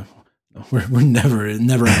 we're never at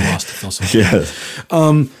a loss to fill some time. Yes.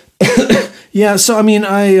 Yeah, so I mean,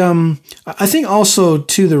 I think also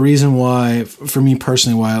too the reason why, for me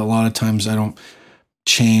personally, why a lot of times I don't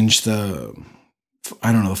change focus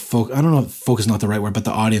is not the right word, but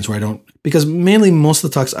the audience where I don't, because mainly most of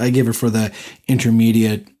the talks I give are for the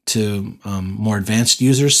intermediate to more advanced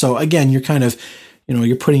users. So again, you're kind of,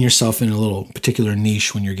 you're putting yourself in a little particular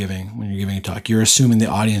niche when you're giving a talk. You're assuming the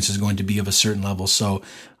audience is going to be of a certain level. So,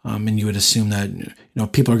 and you would assume that,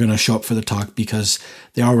 people are going to show up for the talk because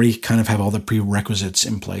they already kind of have all the prerequisites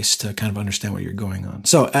in place to kind of understand what you're going on.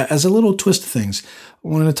 So as a little twist of things, I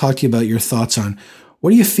wanted to talk to you about your thoughts on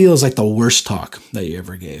what do you feel is like the worst talk that you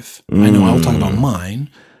ever gave? I know I'll talk about mine,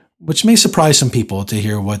 which may surprise some people to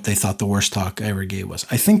hear what they thought the worst talk I ever gave was.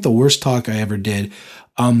 I think the worst talk I ever did,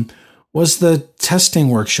 was the testing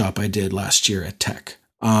workshop I did last year at Tech.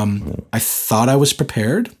 I thought I was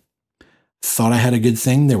prepared, thought I had a good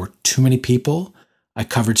thing. There were too many people. I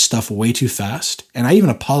covered stuff way too fast. And I even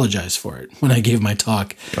apologized for it when I gave my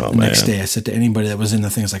talk next day. I said to anybody that was in the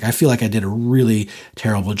things, like, I feel like I did a really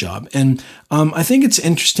terrible job. And I think it's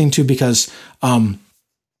interesting too, because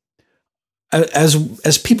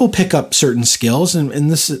as people pick up certain skills, and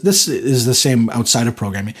this is the same outside of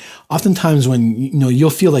programming, oftentimes when you'll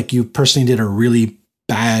feel like you personally did a really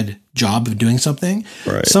bad job of doing something,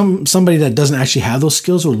 right, somebody that doesn't actually have those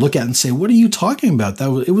skills will look at it and say, what are you talking about?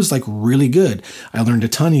 It was like really good. I learned a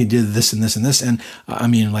ton. You did this and this and this. And I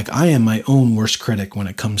mean, like, I am my own worst critic when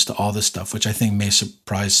it comes to all this stuff, which I think may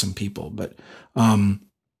surprise some people. But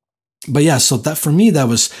yeah, so that for me, it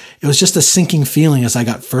was just a sinking feeling as I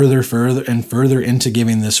got further and further into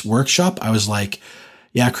giving this workshop. I was like,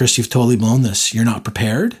 yeah, Chris, you've totally blown this. You're not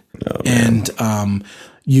prepared. And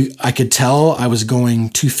I could tell I was going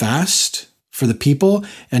too fast for the people,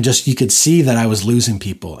 and just, you could see that I was losing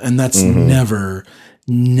people. And that's never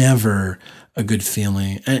a good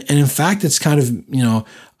feeling. And in fact, it's kind of,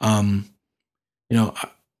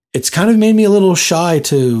 it's kind of made me a little shy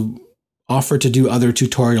to offer to do other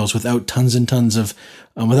tutorials without tons and tons of,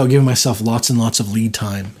 without giving myself lots and lots of lead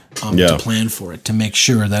time to plan for it, to make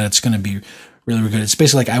sure that it's going to be really, really good. It's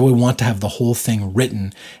basically like I would want to have the whole thing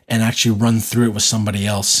written and actually run through it with somebody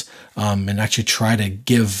else, and actually try to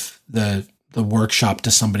give the workshop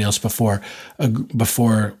to somebody else before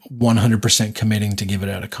 100% committing to give it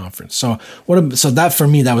at a conference. So that for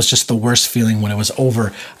me, that was just the worst feeling when it was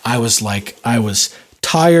over. I was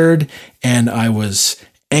tired and I was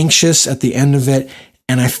anxious at the end of it.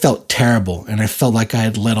 And I felt terrible, and I felt like I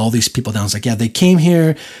had let all these people down. It's like, yeah, they came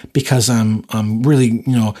here because I'm really,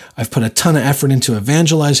 I've put a ton of effort into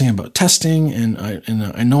evangelizing about testing, and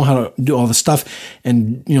I know how to do all this stuff.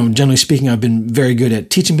 And, generally speaking, I've been very good at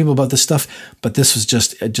teaching people about this stuff, but this was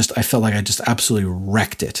just I felt like I just absolutely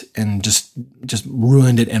wrecked it and just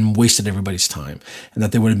ruined it and wasted everybody's time, and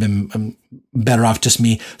that they would have been better off just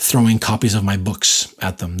me throwing copies of my books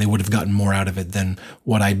at them. They would have gotten more out of it than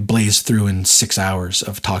what I blazed through in 6 hours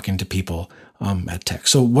of talking to people at Tech.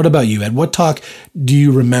 So what about you, Ed? What talk do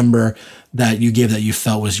you remember that you gave that you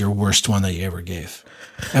felt was your worst one that you ever gave?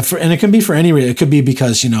 And it can be for any reason. It could be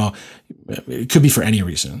because, it could be for any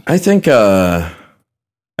reason. I think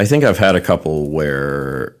I've had a couple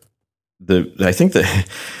where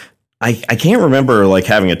I can't remember like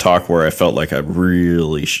having a talk where I felt like I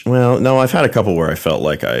really I've had a couple where I felt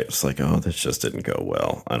like I was like, oh, this just didn't go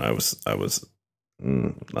well, and I was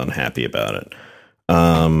unhappy about it.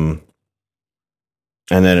 And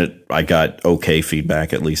then I got okay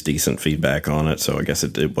feedback, at least decent feedback on it, so I guess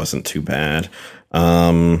it wasn't too bad.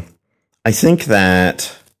 I think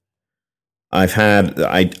that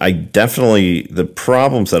I definitely, the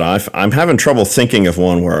problems that I'm having trouble thinking of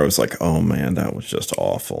one where I was like, oh man, that was just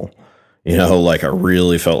awful. Like I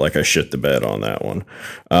really felt like I shit the bed on that one.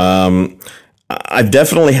 I've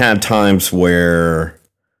definitely had times where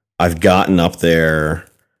I've gotten up there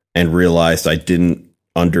and realized I didn't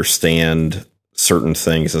understand certain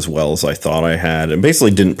things as well as I thought I had, and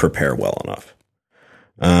basically didn't prepare well enough.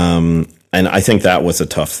 And I think that was a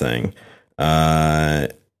tough thing.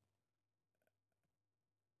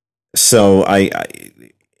 So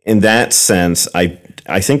in that sense, I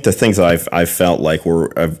think the things that I've felt like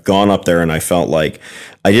I've gone up there and I felt like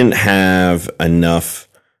I didn't have enough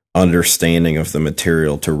understanding of the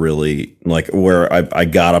material to really like, where I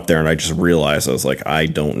got up there and I just realized I was like, I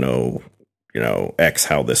don't know, X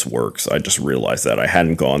how this works. I just realized that I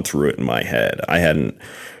hadn't gone through it in my head. I hadn't,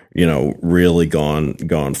 really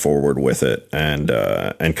gone forward with it, and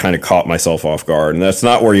kind of caught myself off guard. And that's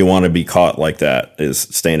not where you want to be caught like that, is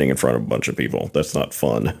standing in front of a bunch of people. That's not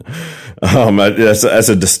fun. That's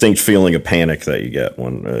a distinct feeling of panic that you get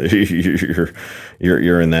when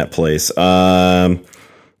you're in that place.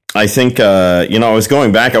 I think, I was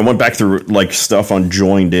going back. I went back through like stuff on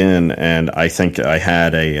Joined In, and I think I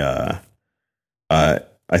had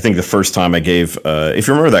I think the first time I gave, if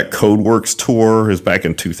you remember that CodeWorks tour, is back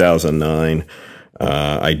in 2009.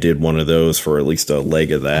 I did one of those for at least a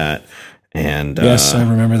leg of that. And yes, I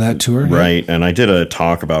remember that tour. Right. Yeah. And I did a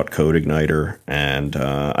talk about CodeIgniter, and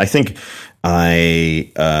I think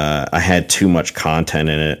I had too much content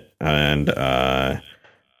in it, and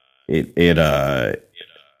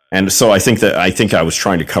and so I think I was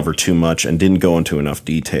trying to cover too much and didn't go into enough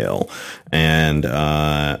detail and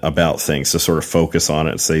about things to sort of focus on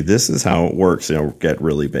it and say, this is how it works, get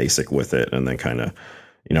really basic with it, and then kind of,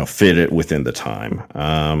 fit it within the time.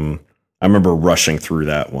 I remember rushing through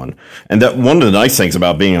that one. And that one of the nice things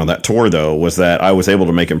about being on that tour, though, was that I was able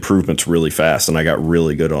to make improvements really fast, and I got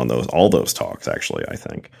really good on all those talks, actually, I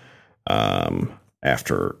think,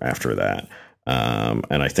 after that.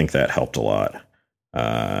 And I think that helped a lot.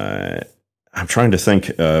 I'm trying to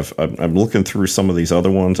think of, I'm looking through some of these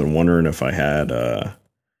other ones and wondering if I had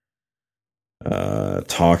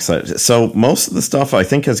talks. So most of the stuff I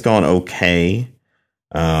think has gone okay.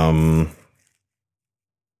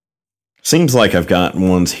 Seems like I've got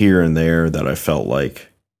ones here and there that I felt like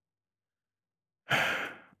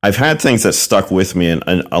I've had things that stuck with me, and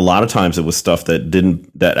a lot of times it was stuff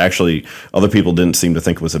that actually other people didn't seem to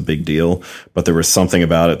think was a big deal, but there was something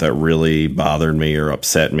about it that really bothered me or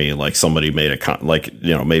upset me. Like somebody made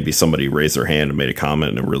maybe somebody raised their hand and made a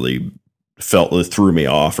comment, and it really threw me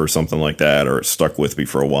off or something like that, or it stuck with me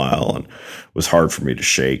for a while and was hard for me to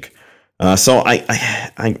shake. So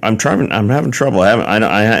I'm having trouble.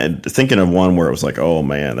 I had thinking of one where it was like, oh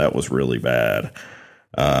man, that was really bad.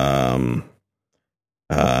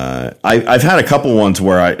 I've had a couple ones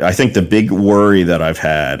where I think the big worry that I've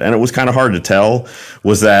had, and it was kind of hard to tell,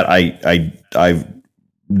 was that I've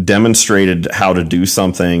demonstrated how to do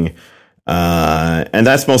something. And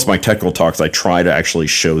that's most of my technical talks. I try to actually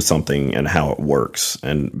show something and how it works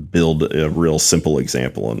and build a real simple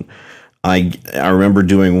example. And I remember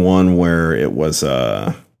doing one where it really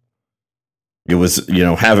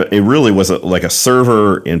was like a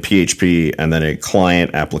server in PHP and then a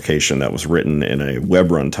client application that was written in a web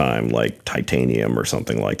runtime like Titanium or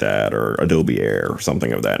something like that, or Adobe Air or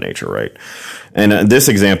something of that nature, right? And this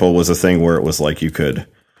example was a thing where it was like you could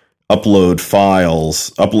upload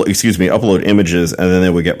images, and then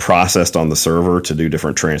they would get processed on the server to do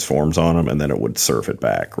different transforms on them, and then it would serve it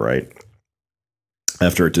back, right?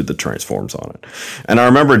 after it did the transforms on it. And I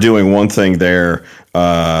remember doing one thing there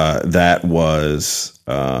that was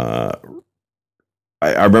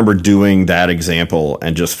I remember doing that example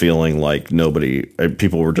and just feeling like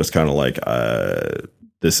people were just kind of like,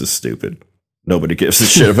 this is stupid. Nobody gives a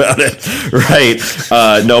shit about it, right?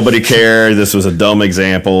 Nobody cared. This was a dumb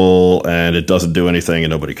example, and it doesn't do anything,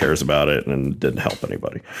 and nobody cares about it, and it didn't help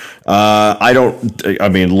anybody.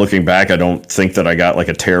 Looking back, I don't think that I got like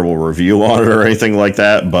a terrible review on it or anything like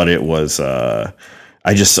that, but it was. I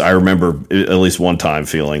remember at least one time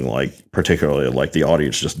feeling like, particularly like the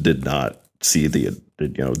audience just did not see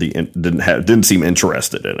didn't seem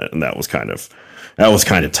interested in it, and that was kind of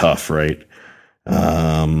tough, right?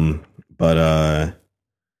 But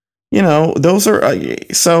those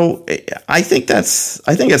are so. I think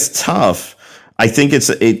it's tough. I think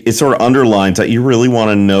it sort of underlines that you really want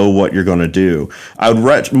to know what you're going to do. I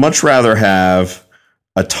would much rather have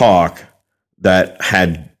a talk that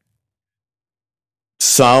had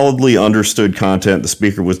solidly understood content. The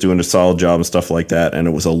speaker was doing a solid job and stuff like that, and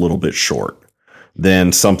it was a little bit short,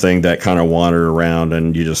 than something that kind of wandered around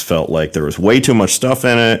and you just felt like there was way too much stuff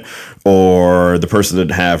in it, or the person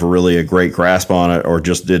didn't have really a great grasp on it, or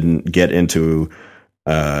just didn't get into,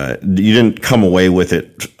 you didn't come away with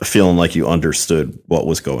it feeling like you understood what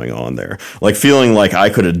was going on there. Like feeling like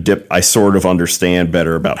I sort of understand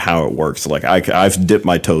better about how it works. Like I've dipped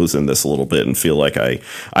my toes in this a little bit and feel like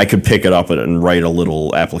I could pick it up and write a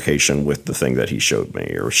little application with the thing that he showed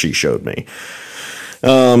me or she showed me.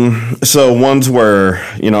 So ones where,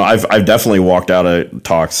 I've definitely walked out of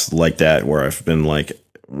talks like that where I've been like,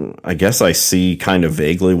 I guess I see kind of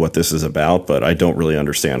vaguely what this is about, but I don't really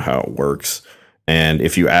understand how it works. And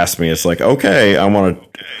if you ask me, it's like, okay,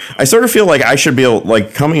 I sort of feel like I should be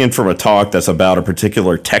like coming in from a talk that's about a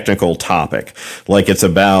particular technical topic, like it's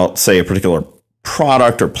about, say, a particular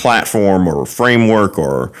product or platform or framework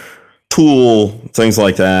or tool, things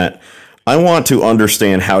like that. I want to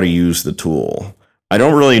understand how to use the tool. I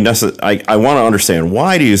don't really necessarily, I want to understand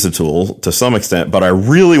why to use the tool to some extent, but I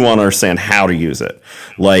really want to understand how to use it.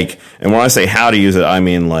 And when I say how to use it, I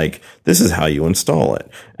mean like, this is how you install it,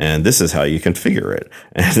 and this is how you configure it,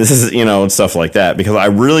 and this is, and stuff like that, because I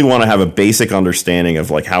really want to have a basic understanding of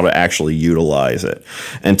like how to actually utilize it.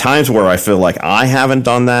 And times where I feel like I haven't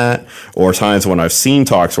done that, or times when I've seen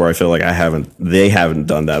talks where I feel like they haven't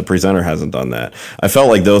done that, the presenter hasn't done that, I felt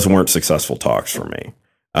like those weren't successful talks for me.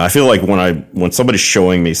 I feel like when somebody's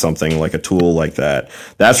showing me something like a tool like that,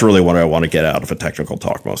 that's really what I want to get out of a technical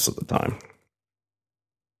talk most of the time.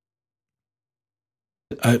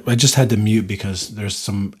 I just had to mute because there's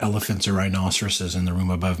some elephants or rhinoceroses in the room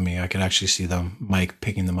above me. I could actually see them, Mike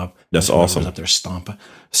picking them up. That's awesome. Was up there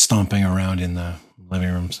stomping around in the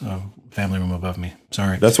living room, family room above me.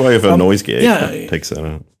 Sorry. That's why we have a noise gate that takes that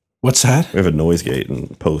out. What's that? We have a noise gate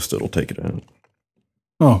and post it'll take it out.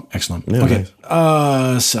 Oh, excellent. Yeah, okay.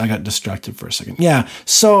 Nice. So I got distracted for a second. Yeah.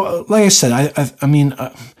 So like I said,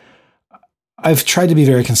 I've tried to be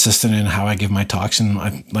very consistent in how I give my talks. And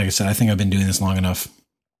like I said, I think I've been doing this long enough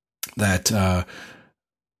that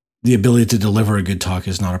the ability to deliver a good talk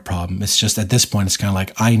is not a problem. It's just at this point, it's kind of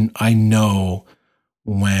like I know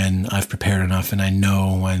when I've prepared enough, and I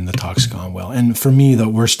know when the talk's gone well. And for me, the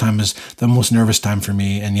worst time is the most nervous time for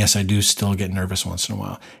me. And yes, I do still get nervous once in a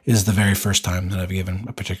while, is the very first time that I've given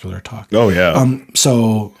a particular talk. Oh yeah.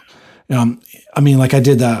 Like I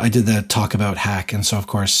did that talk about Hack. And so of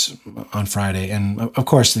course on Friday, and of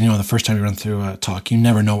course, the first time you run through a talk, you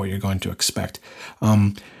never know what you're going to expect.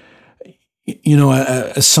 As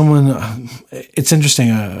someone, it's interesting.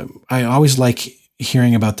 I always like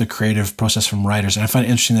hearing about the creative process from writers. And I find it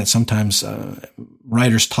interesting that sometimes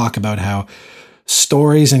writers talk about how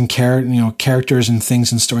stories and characters and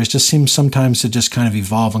things and stories just seem sometimes to just kind of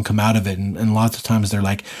evolve and come out of it. And a lot of times they're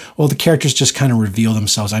like, well, the characters just kind of reveal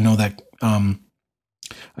themselves. I know that I'm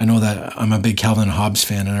a big Calvin and Hobbes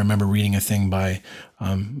fan, and I remember reading a thing by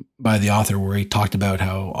the author where he talked about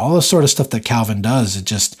how all the sort of stuff that Calvin does, it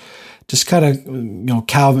just kind of,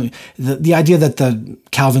 Calvin, the idea that the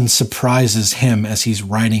Calvin surprises him as he's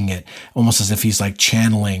writing it, almost as if he's like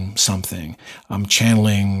channeling something,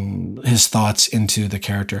 channeling his thoughts into the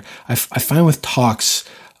character. I find with talks,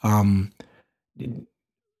 sometimes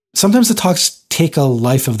the talks take a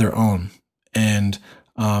life of their own. And,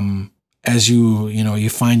 as you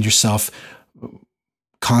find yourself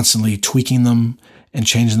constantly tweaking them and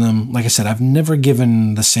changing them. Like I said, I've never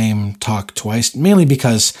given the same talk twice, mainly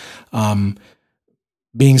because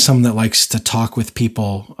being someone that likes to talk with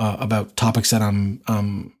people about topics that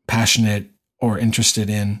I'm passionate or interested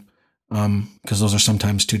in, because those are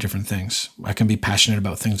sometimes two different things. I can be passionate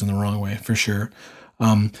about things in the wrong way, for sure.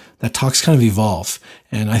 that talks kind of evolve.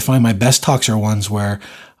 And I find my best talks are ones where,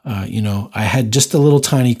 I had just a little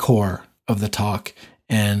tiny core of the talk,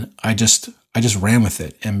 and I just ran with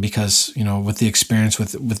it. And because, with the experience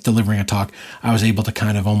with delivering a talk, I was able to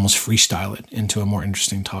kind of almost freestyle it into a more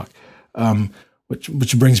interesting talk.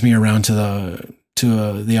 Which brings me around to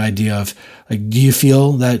the idea of, like, do you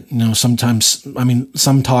feel that, sometimes,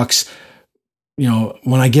 some talks,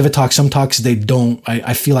 when I give a talk, some talks,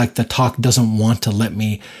 I feel like the talk doesn't want to let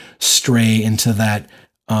me stray into that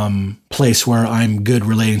place where I'm good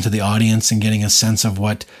relating to the audience and getting a sense of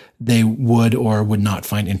what they would or would not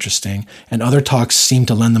find interesting. And other talks seem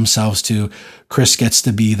to lend themselves to Chris gets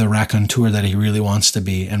to be the raconteur that he really wants to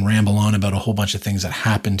be and ramble on about a whole bunch of things that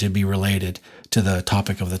happen to be related to the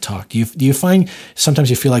topic of the talk. Do you find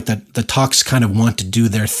sometimes you feel like that the talks kind of want to do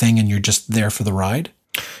their thing and you're just there for the ride?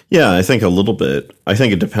 Yeah, I think a little bit. I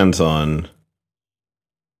think it depends on,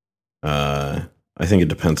 I think it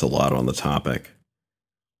depends a lot on the topic.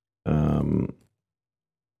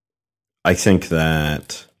 I think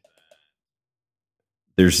that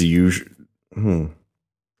there's the usual.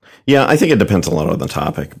 Yeah, I think it depends a lot on the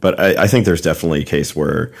topic, but I think there's definitely a case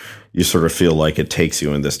where you sort of feel like it takes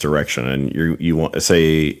you in this direction, and you want to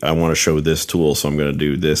say, I want to show this tool, so I'm going to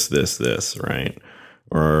do this, right?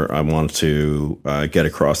 Or I want to get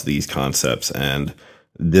across these concepts, and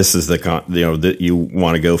this is that you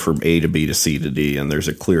want to go from A to B to C to D, and there's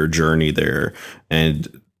a clear journey there,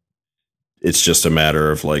 and it's just a matter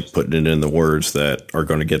of like putting it in the words that are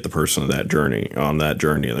going to get the person on that journey, and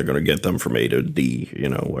they're going to get them from A to D,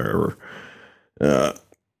 wherever. I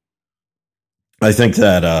think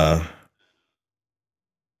that,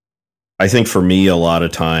 I think for me, a lot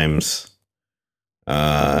of times,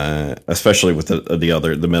 especially with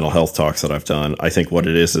the mental health talks that I've done, I think what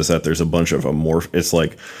it is that there's a bunch of it's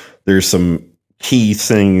like there's some key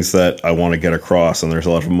things that I want to get across, and there's a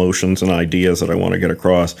lot of emotions and ideas that I want to get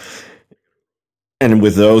across. And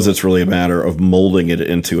with those, it's really a matter of molding it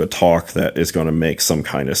into a talk that is going to make some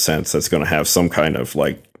kind of sense, that's going to have some kind of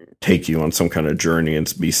like take you on some kind of journey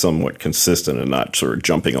and be somewhat consistent and not sort of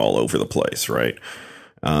jumping all over the place, right?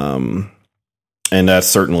 And that's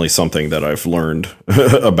certainly something that I've learned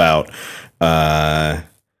about.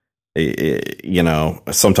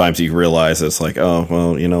 Sometimes you realize it's like, oh,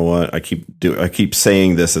 well, you know what? I keep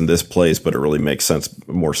saying this in this place, but it really makes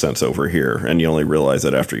more sense over here. And you only realize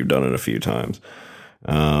it after you've done it a few times.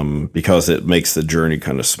 Because it makes the journey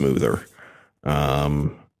kind of smoother.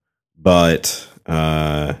 To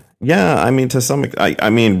some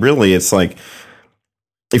extent, really, it's like,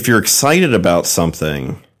 if you're excited about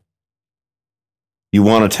something, you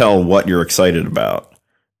want to tell what you're excited about.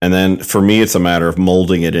 And then for me, it's a matter of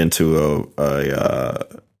molding it into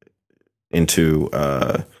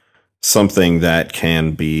something that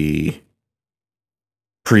can be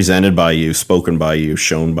presented by you, spoken by you,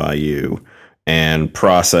 shown by you, and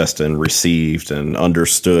processed and received and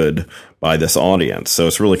understood by this audience. So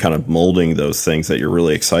it's really kind of molding those things that you're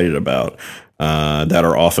really excited about, that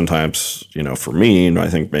are oftentimes, for me, and I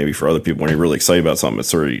think maybe for other people, when you're really excited about something, it's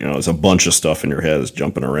sort of, there's a bunch of stuff in your head that's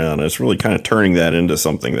jumping around. And it's really kind of turning that into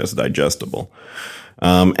something that's digestible,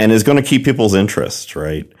 and is going to keep people's interest,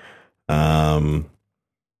 right?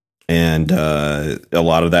 And a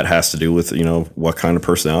lot of that has to do with, what kind of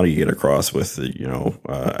personality you get across with,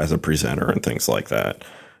 as a presenter and things like that.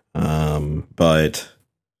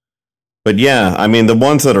 But yeah, the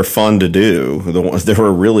ones that are fun to do, the ones that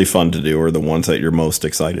are really fun to do, are the ones that you're most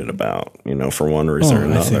excited about, for one reason or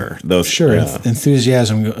another.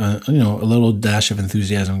 Enthusiasm, a little dash of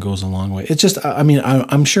enthusiasm goes a long way. It's just,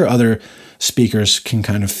 I'm sure other speakers can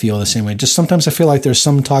kind of feel the same way. Just sometimes I feel like there's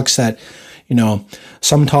some talks that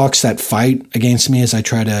fight against me as I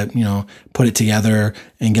try to, put it together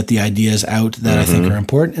and get the ideas out that I think are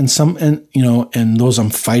important. And those I'm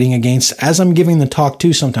fighting against as I'm giving the talk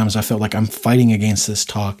too. Sometimes I feel like I'm fighting against this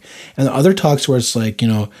talk, and the other talks where it's like,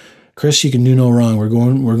 Chris, you can do no wrong. We're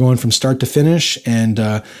going from start to finish,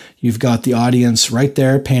 and you've got the audience right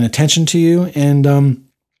there paying attention to you, and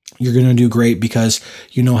you're going to do great because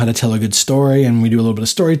you know how to tell a good story. And we do a little bit of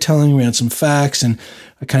storytelling. We add some facts, and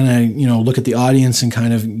I kind of, look at the audience and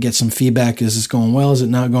kind of get some feedback. Is this going well? Is it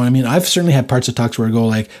not going? I've certainly had parts of talks where I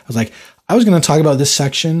was going to talk about this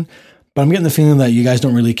section, but I'm getting the feeling that you guys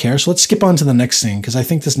don't really care. So let's skip on to the next thing, because I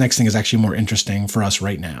think this next thing is actually more interesting for us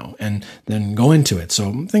right now, and then go into it.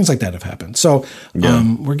 So things like that have happened. So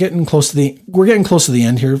we're getting close to the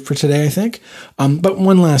end here for today, I think. But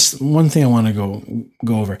one thing I want to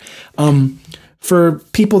go over. For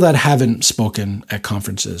people that haven't spoken at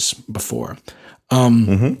conferences before,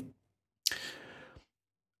 I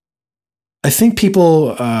think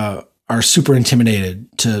people are are super intimidated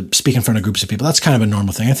to speak in front of groups of people. That's kind of a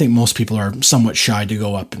normal thing. I think most people are somewhat shy to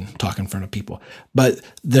go up and talk in front of people. But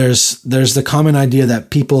there's the common idea that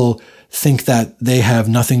people think that they have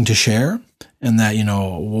nothing to share, and that,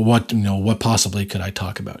 what possibly could I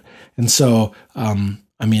talk about? And so,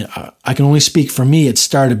 I can only speak for me. It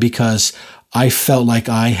started because I felt like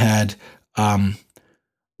I had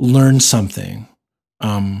learned something.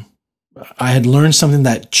 I had learned something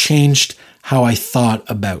that changed how I thought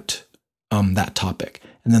about that topic.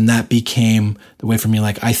 And then that became the way for me,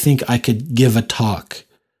 like, I think I could give a talk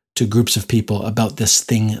to groups of people about this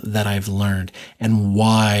thing that I've learned and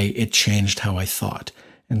why it changed how I thought.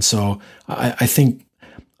 And so I think,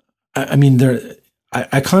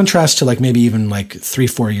 I contrast to like maybe even like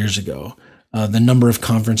 3-4 years ago, the number of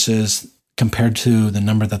conferences compared to the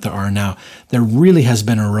number that there are now. There really has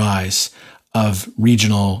been a rise of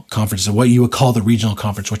regional conferences, what you would call the regional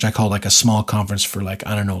conference, which I call like a small conference for like,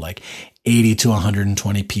 I don't know, like 80 to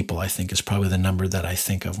 120 people, I think is probably the number that I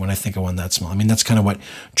think of when I think of one that small. I mean, that's kind of what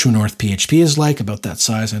True North PHP is like, about that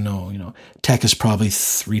size. I know, Tech is probably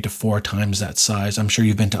 3 to 4 times that size. I'm sure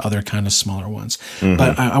you've been to other kind of smaller ones,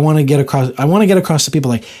 but I want to get across to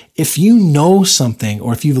people, like, if you know something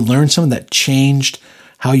or if you've learned something that changed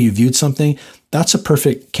how you viewed something, that's a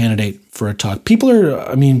perfect candidate for a talk. People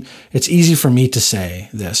are, it's easy for me to say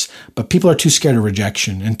this, but people are too scared of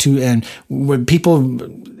rejection and when people,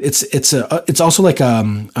 it's also like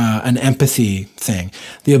an empathy thing,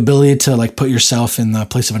 the ability to like put yourself in the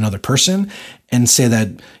place of another person and say that,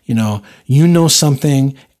 you know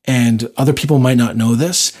something and other people might not know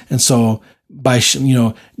this. And so by,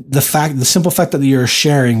 the simple fact that you're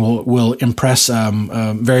sharing will impress a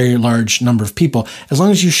very large number of people, as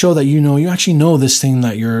long as you show that you actually know this thing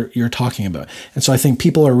that you're talking about. And so I think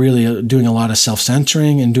people are really doing a lot of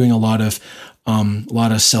self-censoring and doing a lot of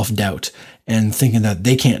self-doubt and thinking that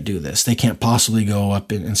they can't do this. They can't possibly go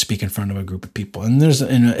up and speak in front of a group of people. And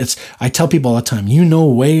I tell people all the time, you know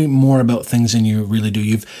way more about things than you really do.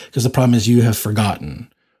 Because the problem is you have forgotten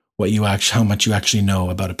how much you actually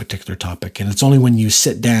know about a particular topic. And it's only when you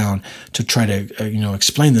sit down to try to,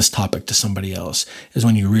 explain this topic to somebody else is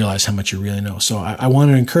when you realize how much you really know. So I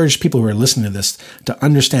want to encourage people who are listening to this to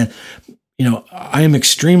understand, I am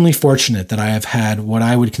extremely fortunate that I have had what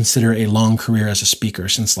I would consider a long career as a speaker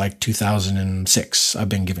since like 2006. I've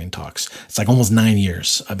been giving talks. It's like almost 9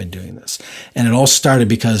 years I've been doing this. And it all started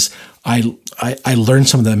because I learned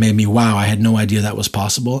something that made me, wow, I had no idea that was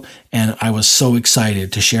possible. And I was so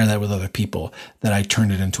excited to share that with other people that I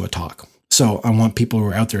turned it into a talk. So I want people who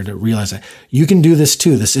are out there to realize that you can do this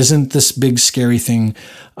too. This isn't this big scary thing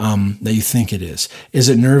that you think it is. Is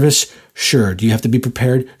it nervous? Sure. Do you have to be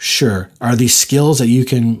prepared? Sure. Are these skills that you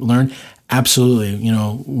can learn? Absolutely.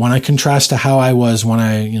 When I contrast to how I was when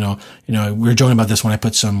we were joking about this when I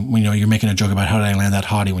put some, you're making a joke about how did I land that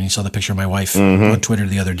hottie when you saw the picture of my wife on Twitter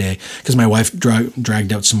the other day, because my wife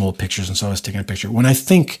dragged out some old pictures. And so I was taking a picture. When I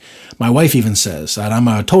think my wife even says that I'm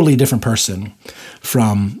a totally different person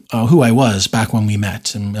from who I was back when we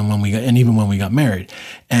met and even when we got married.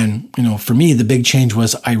 And, for me, the big change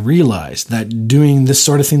was I realized that doing this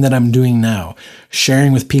sort of thing that I'm doing now,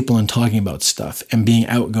 sharing with people and talking about stuff and being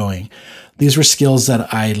outgoing, these were skills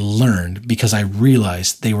that I learned because I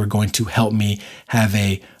realized they were going to help me have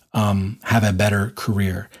a better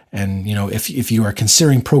career. And, if you are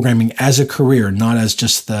considering programming as a career, not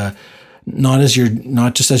just as your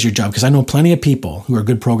job, because I know plenty of people who are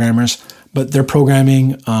good programmers, but they're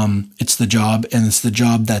programming, it's the job, and it's the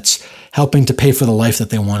job that's helping to pay for the life that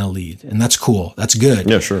they want to lead. And that's cool. That's good.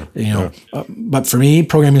 Yeah, sure. But for me,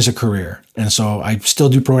 programming is a career. And so I still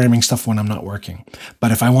do programming stuff when I'm not working.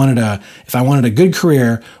 But if I wanted a good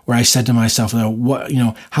career where I said to myself,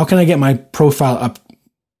 how can I get my profile up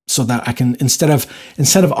so that I can, instead of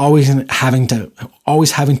always having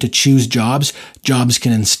to choose jobs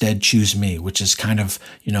can instead choose me, which is kind of,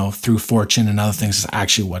 through fortune and other things is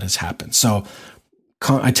actually what has happened. So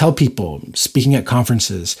I tell people speaking at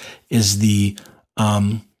conferences is a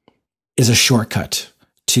shortcut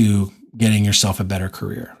to getting yourself a better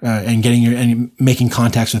career, and making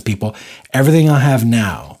contacts with people. Everything I have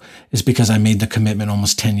now is because I made the commitment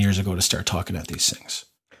almost 10 years ago to start talking at these things.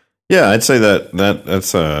 Yeah, I'd say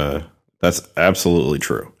that's absolutely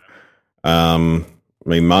true.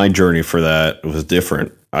 My journey for that was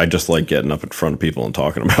different. I just like getting up in front of people and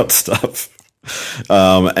talking about stuff.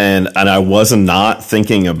 And I was not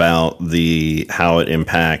thinking about how it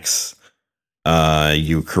impacts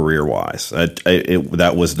you career wise.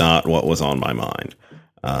 That was not what was on my mind.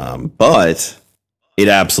 But it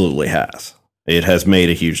absolutely has. It has made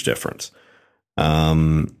a huge difference.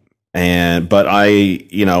 But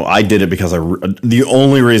I did it because the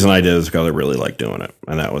only reason I did it is because I really liked doing it.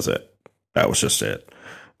 And that was it. That was just it.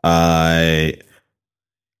 I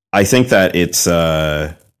think that it's,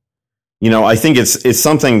 I think it's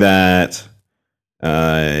something that,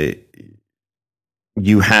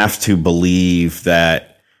 you have to believe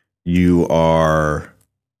that you are,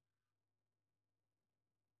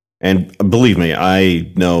 and believe me, I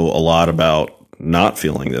know a lot about not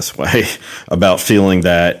feeling this way, about feeling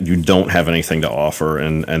that you don't have anything to offer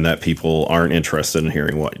and that people aren't interested in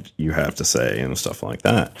hearing what you have to say and stuff like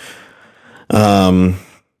that.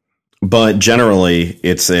 But generally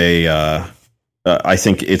it's I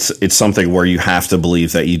think it's something where you have to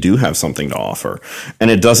believe that you do have something to offer. And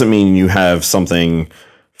it doesn't mean you have something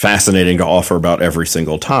fascinating to offer about every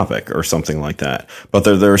single topic or something like that. But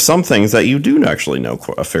there are some things that you do actually know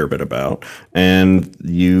a fair bit about, and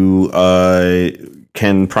you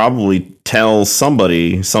can probably tell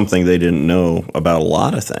somebody something they didn't know about a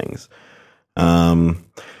lot of things. At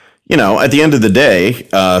the end of the day,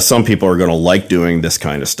 some people are going to like doing this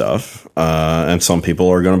kind of stuff, and some people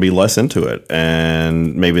are going to be less into it.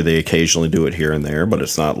 And maybe they occasionally do it here and there, but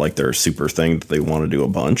it's not like their super thing that they want to do a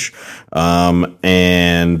bunch.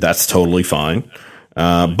 And that's totally fine.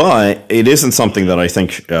 But it isn't something that I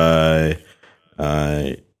think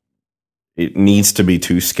it needs to be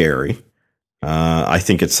too scary. I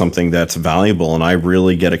think it's something that's valuable, and I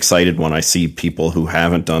really get excited when I see people who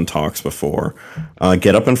haven't done talks before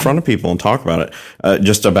get up in front of people and talk about it,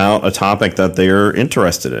 just about a topic that they're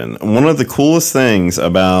interested in. One of the coolest things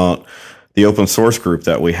about the open source group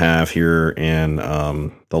that we have here in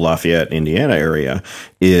the Lafayette, Indiana area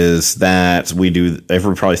is that we do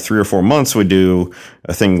every probably 3 or 4 months, we do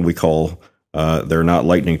a thing we call they're not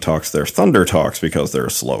lightning talks, they're thunder talks, because they're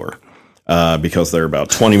slower. Because they're about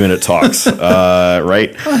 20-minute talks,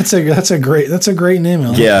 right? Oh, that's a great name,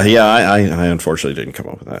 Alan. Yeah. I unfortunately didn't come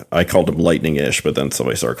up with that. I called them lightning-ish, but then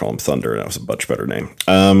somebody started calling them thunder, and that was a much better name.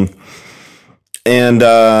 The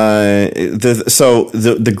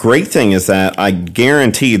great thing is that I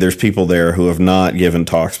guarantee there's people there who have not given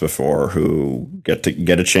talks before who get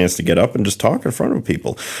a chance to get up and just talk in front of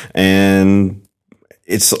people, and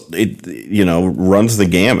it runs the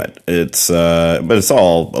gamut. But it's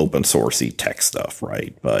all open sourcey tech stuff,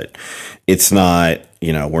 right? But it's not,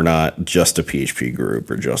 we're not just a PHP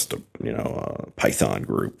group or just a Python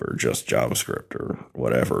group or just JavaScript or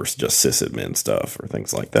whatever. It's just sysadmin stuff or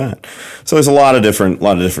things like that. So there's a lot of different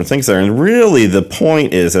things there. And really the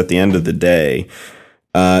point is, at the end of the day,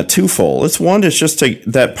 twofold. It's one, it's just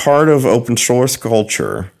that part of open source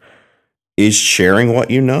culture is sharing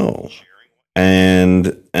what you know.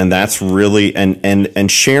 And that's really,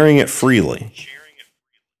 and sharing it freely.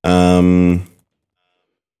 And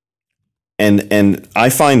I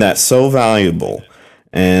find that so valuable.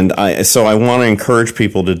 And so I want to encourage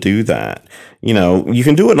people to do that. You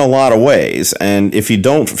can do it in a lot of ways. And if you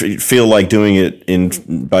don't feel like doing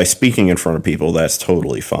it by speaking in front of people, that's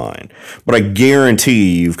totally fine. But I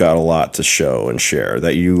guarantee you've got a lot to show and share,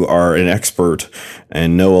 that you are an expert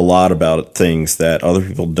and know a lot about things that other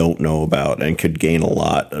people don't know about and could gain a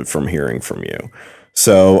lot from hearing from you.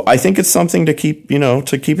 So I think it's something to keep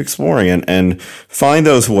exploring and find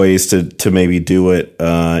those ways to maybe do it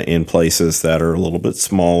in places that are a little bit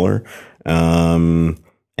smaller, and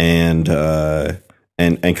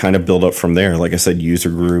kind of build up from there. Like I said, user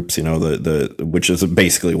groups, which is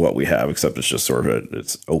basically what we have, except it's just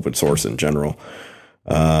it's open source in general.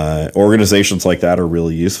 Organizations like that are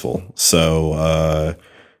really useful. So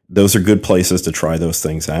those are good places to try those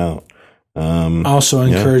things out. I also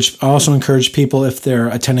encourage people, if they're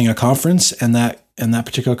attending a conference and that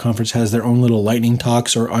particular conference has their own little lightning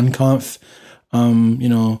talks or unconf,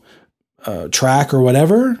 track or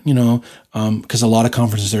whatever, because a lot of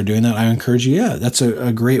conferences are doing that. I encourage you. Yeah, that's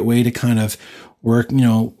a great way to kind of work,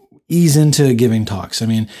 ease into giving talks. I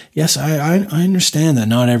mean, yes, I understand that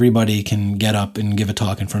not everybody can get up and give a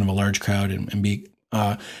talk in front of a large crowd and be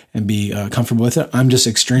comfortable with it. I'm just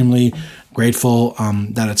extremely grateful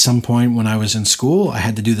that at some point when I was in school, I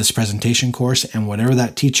had to do this presentation course, and whatever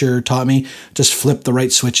that teacher taught me just flipped the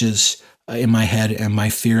right switches in my head, and my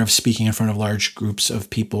fear of speaking in front of large groups of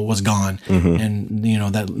people was gone. Mm-hmm. And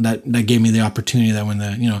that gave me the opportunity,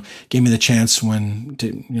 that gave me the chance when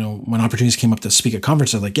opportunities came up to speak at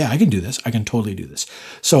conferences, I was like, yeah, I can do this. I can totally do this.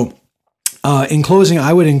 So in closing,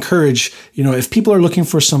 I would encourage, if people are looking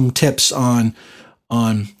for some tips to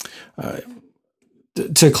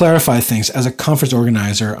clarify things, as a conference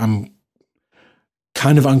organizer, I'm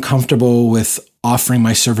kind of uncomfortable with offering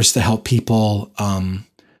my service to help people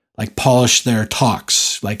like polish their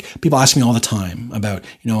talks, talks. Like people ask me all the time about,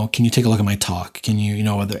 can you take a look at my talk? Can you,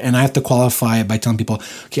 and I have to qualify it by telling people,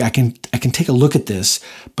 okay, I can take a look at this,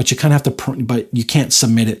 but you kind of have to, but you can't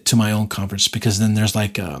submit it to my own conference, because then there's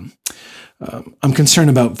like, I'm concerned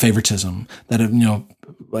about favoritism, that,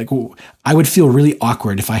 like I would feel really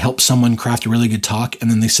awkward if I help someone craft a really good talk and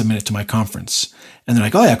then they submit it to my conference. And they're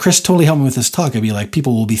like, oh yeah, Chris totally helped me with this talk. I'd be like,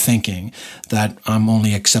 people will be thinking that I'm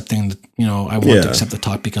only accepting, I want to accept the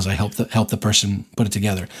talk because I help the person put it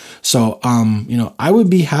together. So, I would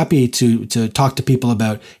be happy to talk to people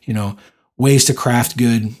about, ways to craft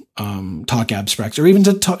good talk abstracts, or even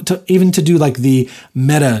to do like the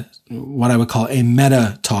meta, what I would call a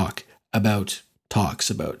meta talk about talks,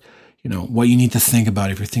 about what you need to think about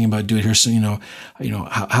if you're thinking about doing it here. So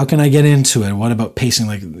how can I get into it? What about pacing?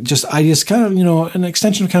 Like just ideas, kind of an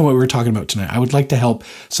extension of kind of what we were talking about tonight. I would like to help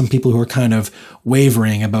some people who are kind of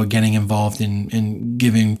wavering about getting involved in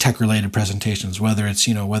giving tech related presentations, whether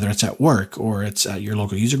it's at work or it's at your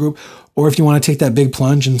local user group, or if you want to take that big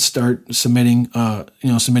plunge and start submitting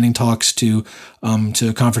talks to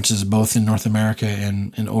conferences both in North America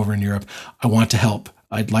and over in Europe. I want to help.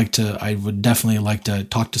 I would definitely like to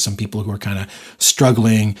talk to some people who are kind of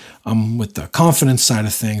struggling with the confidence side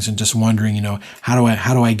of things and just wondering, how do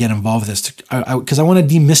I get involved with this? Because I want to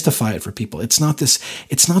demystify it for people. It's not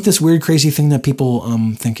this weird, crazy thing that people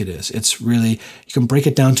think it is. It's really, you can break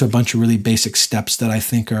it down to a bunch of really basic steps that I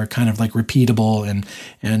think are kind of like repeatable.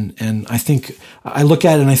 And I think I look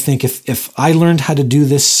at it and I think if I learned how to do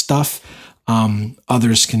this stuff,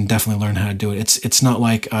 others can definitely learn how to do it. It's not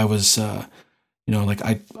like I was, like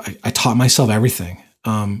I taught myself everything.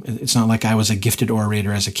 It's not like I was a gifted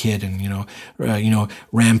orator as a kid and,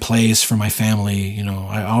 ran plays for my family.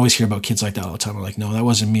 I always hear about kids like that all the time. I'm like, no, that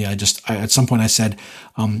wasn't me. At some point I said,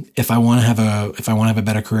 if I want to have a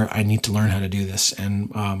better career, I need to learn how to do this.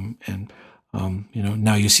 And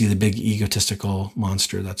now you see the big egotistical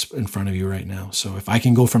monster that's in front of you right now. So if I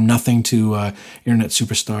can go from nothing to internet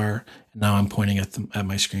superstar, now I'm pointing at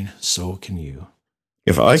my screen. So can you.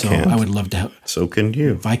 If I can't, I would love to help. So can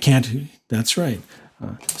you. If I can't, that's right.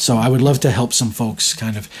 So I would love to help some folks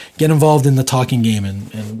kind of get involved in the talking game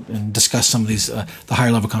and discuss some of these the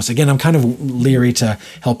higher level concepts. Again, I'm kind of leery to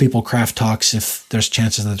help people craft talks if there's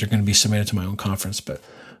chances that they're going to be submitted to my own conference. But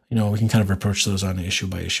we can kind of approach those on an issue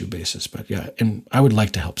by issue basis. But yeah, and I would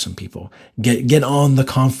like to help some people get on the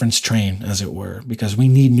conference train, as it were, because we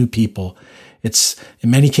need new people. It's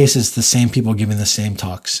in many cases the same people giving the same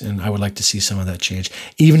talks, and I would like to see some of that change,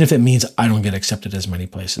 even if it means I don't get accepted as many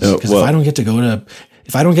places. Because if I don't get to go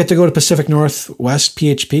to Pacific Northwest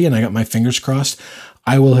PHP and I got my fingers crossed,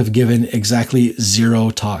 I will have given exactly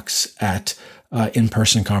 0 talks at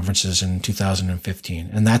in-person conferences in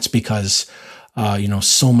 2015, and that's because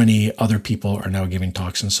so many other people are now giving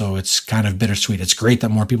talks, and so it's kind of bittersweet. It's great that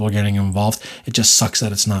more people are getting involved. It just sucks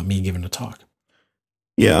that it's not me giving a talk.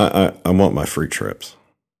 Yeah, I want my free trips.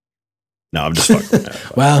 No, I'm just fucking.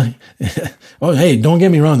 Well, hey, don't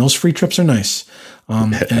get me wrong; those free trips are nice.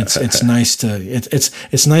 And it's nice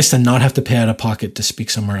to not have to pay out of pocket to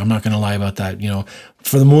speak somewhere. I'm not going to lie about that.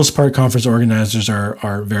 For the most part, conference organizers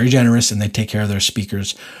are very generous and they take care of their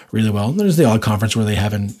speakers really well. There's the odd conference where they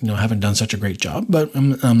haven't done such a great job, but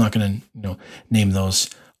I'm not going to name those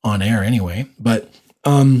on air anyway. But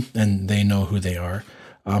and they know who they are.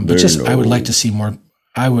 I would like to see more.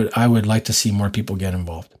 I would like to see more people get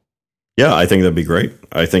involved. Yeah, I think that'd be great.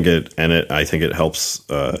 I think it helps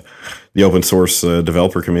the open source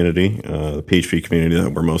developer community, the PHP community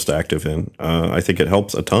that we're most active in. I think it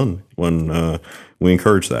helps a ton when we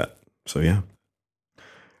encourage that. So yeah.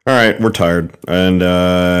 All right, we're tired, and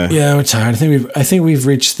yeah, we're tired. I think we've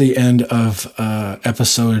reached the end of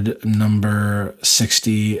episode number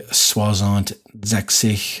 60. Soixante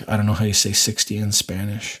sexy. I don't know how you say 60 in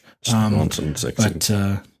Spanish. But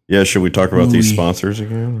yeah, should we talk about these sponsors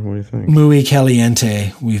again? What do you think? Muy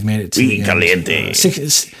caliente. We've made it to Muy caliente.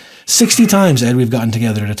 60 times, Ed. We've gotten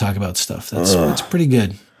together to talk about stuff. That's pretty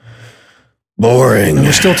good. Boring. And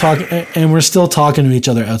we're still talking to each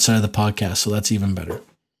other outside of the podcast, so that's even better.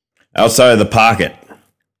 Outside of the pocket.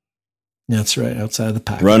 That's right, outside of the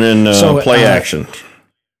pocket. Running play action.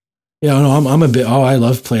 Yeah, no, I'm a bit. Oh, I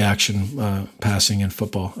love play action passing in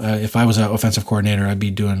football. If I was an offensive coordinator, I'd be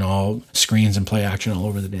doing all screens and play action all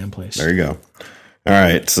over the damn place. There you go. All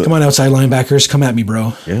right, so, come on, outside linebackers, come at me,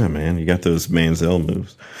 bro. Yeah, man, you got those Manziel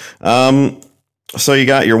moves. So you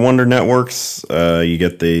got your Wonder Networks. You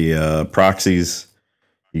get the proxies.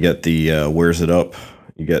 You get the where's it up.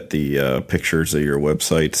 You get the pictures of your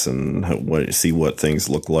websites and see what things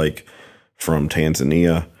look like from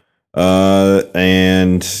Tanzania.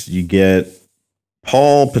 And you get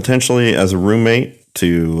Paul potentially as a roommate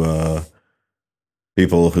to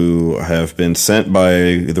people who have been sent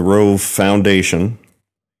by the Rove Foundation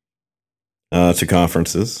to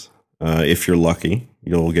conferences. If you're lucky,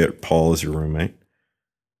 you'll get Paul as your roommate.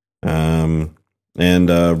 And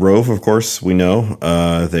Rove, of course, we know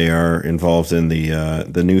they are involved in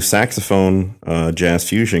the new saxophone jazz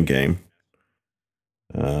fusion game.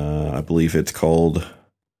 I believe it's called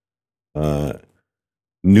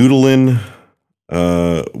Noodlin'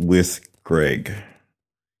 with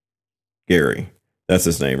Gary. That's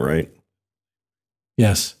his name, right?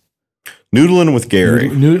 Yes. Noodlin' with Gary.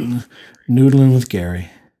 Noodlin' with Gary.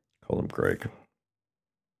 Call him Greg.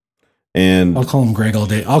 And I'll call him Greg all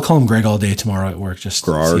day. I'll call him Greg all day tomorrow at work. Just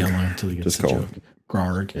Grarg. See how long until he gets the joke.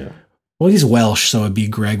 Grarg. Yeah. Well, he's Welsh, so it'd be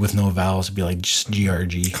Greg with no vowels. It'd be like just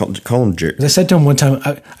GRG. Call him Jerry. I said to him one time,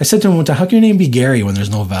 how can your name be Gary when there's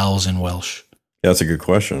no vowels in Welsh? Yeah, that's a good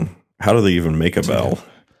question. How do they even make a vowel?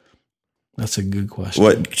 That's a good question.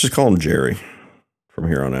 What? Just call him Jerry from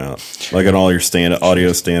here on out. Like in all your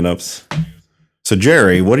audio stand-ups. So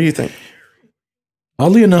Jerry, what do you think?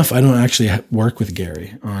 Oddly enough, I don't actually work with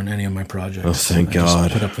Gary on any of my projects. Oh, thank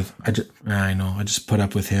God. I know. I just put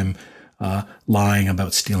up with him lying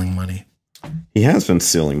about stealing money. He has been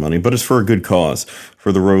stealing money, but it's for a good cause,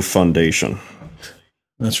 for the Rove Foundation.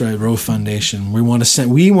 That's right, Rove Foundation. We want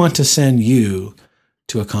to send you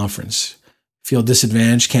to a conference. Feel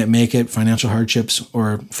disadvantaged, can't make it, financial hardships,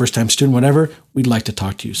 or first-time student, whatever, we'd like to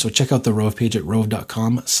talk to you. So check out the Rove page at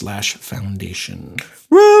rove.com/foundation.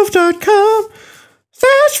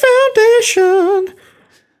 Rove.com/foundation.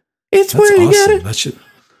 It's where you get it. That should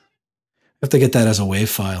have to get that as a WAV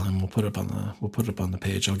file, and we'll put it up on the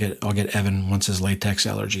page. I'll get Evan once his latex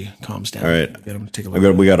allergy calms down. All right, get him to take a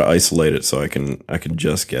look. We got to isolate it so I can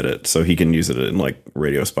just get it so he can use it in like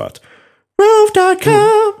radio spots.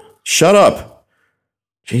 Rove.com. Shut up.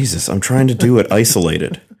 Jesus, I'm trying to do it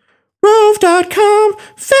isolated. Rove.com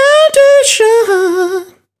Foundation.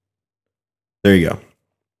 There you go.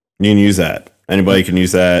 You can use that. Anybody can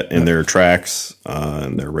use that in their tracks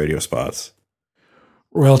and their radio spots.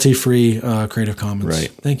 Royalty-free Creative Commons.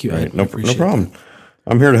 Right. Thank you, Ed. Right. No problem. That.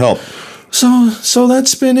 I'm here to help. So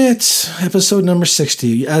that's been it. Episode number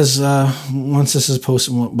 60. As once this is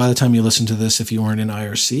posted, by the time you listen to this, if you weren't in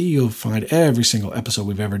IRC, you'll find every single episode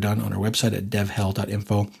we've ever done on our website at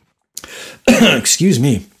devhell.info. Excuse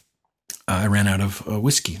me. I ran out of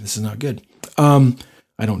whiskey. This is not good.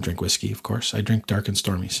 I don't drink whiskey, of course. I drink Dark and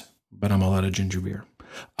Stormies, but I'm all out of ginger beer.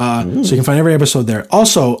 So you can find every episode there.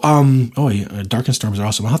 Also, Dark and Storms are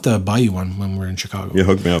awesome. I'll have to buy you one when we're in Chicago. Yeah,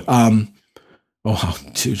 hook me up. Oh,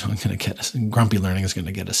 dude, I'm going to get us. Grumpy Learning is going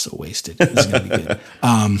to get us so wasted. It's going to be good.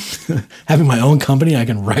 Having my own company, I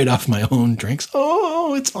can write off my own drinks.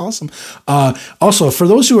 Oh, it's awesome. Also, for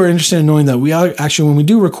those who are interested in knowing that we are actually, when we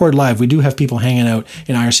do record live, we do have people hanging out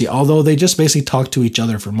in IRC, although they just basically talk to each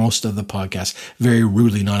other for most of the podcast, very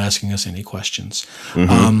rudely, not asking us any questions.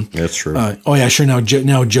 Mm-hmm. That's true. Sure.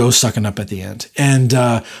 Now Joe's sucking up at the end. And,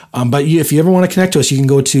 but if you ever want to connect to us, you can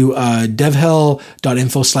go to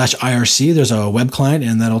devhell.info/IRC. There's a web client,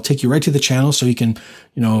 and that'll take you right to the channel, so you can,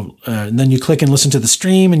 and then you click and listen to the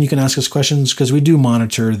stream, and you can ask us questions, because we do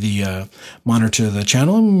monitor the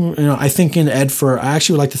channel. And, I think I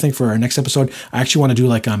actually would like to think for our next episode, I actually want to do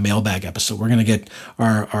like a mailbag episode. We're going to get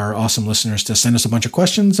our awesome listeners to send us a bunch of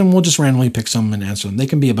questions, and we'll just randomly pick some and answer them. They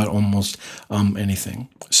can be about almost anything.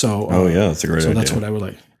 So, that's a great idea. So that's what I would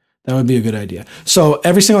like. That would be a good idea. So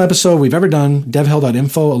every single episode we've ever done,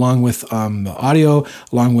 devhell.info, along with the audio,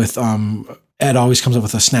 along with Ed always comes up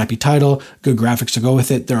with a snappy title, good graphics to go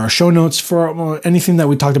with it. There are show notes for anything that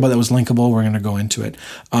we talked about that was linkable. We're going to go into it.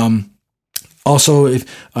 Also,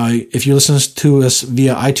 if you listen to us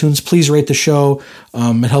via iTunes, please rate the show.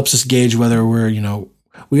 It helps us gauge whether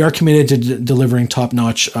we are committed to delivering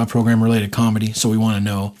top-notch program-related comedy, so we want to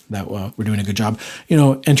know that we're doing a good job.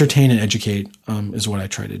 Entertain and educate is what I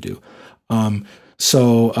try to do.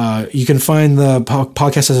 So you can find the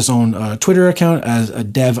podcast as its own Twitter account as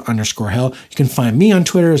dev_hell. You can find me on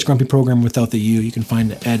Twitter as Grumpy Program without the U. You can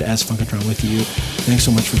find Ed as Funkatron with the U. Thanks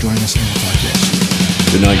so much for joining us, and we'll talk to you.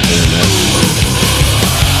 Good night, Internet.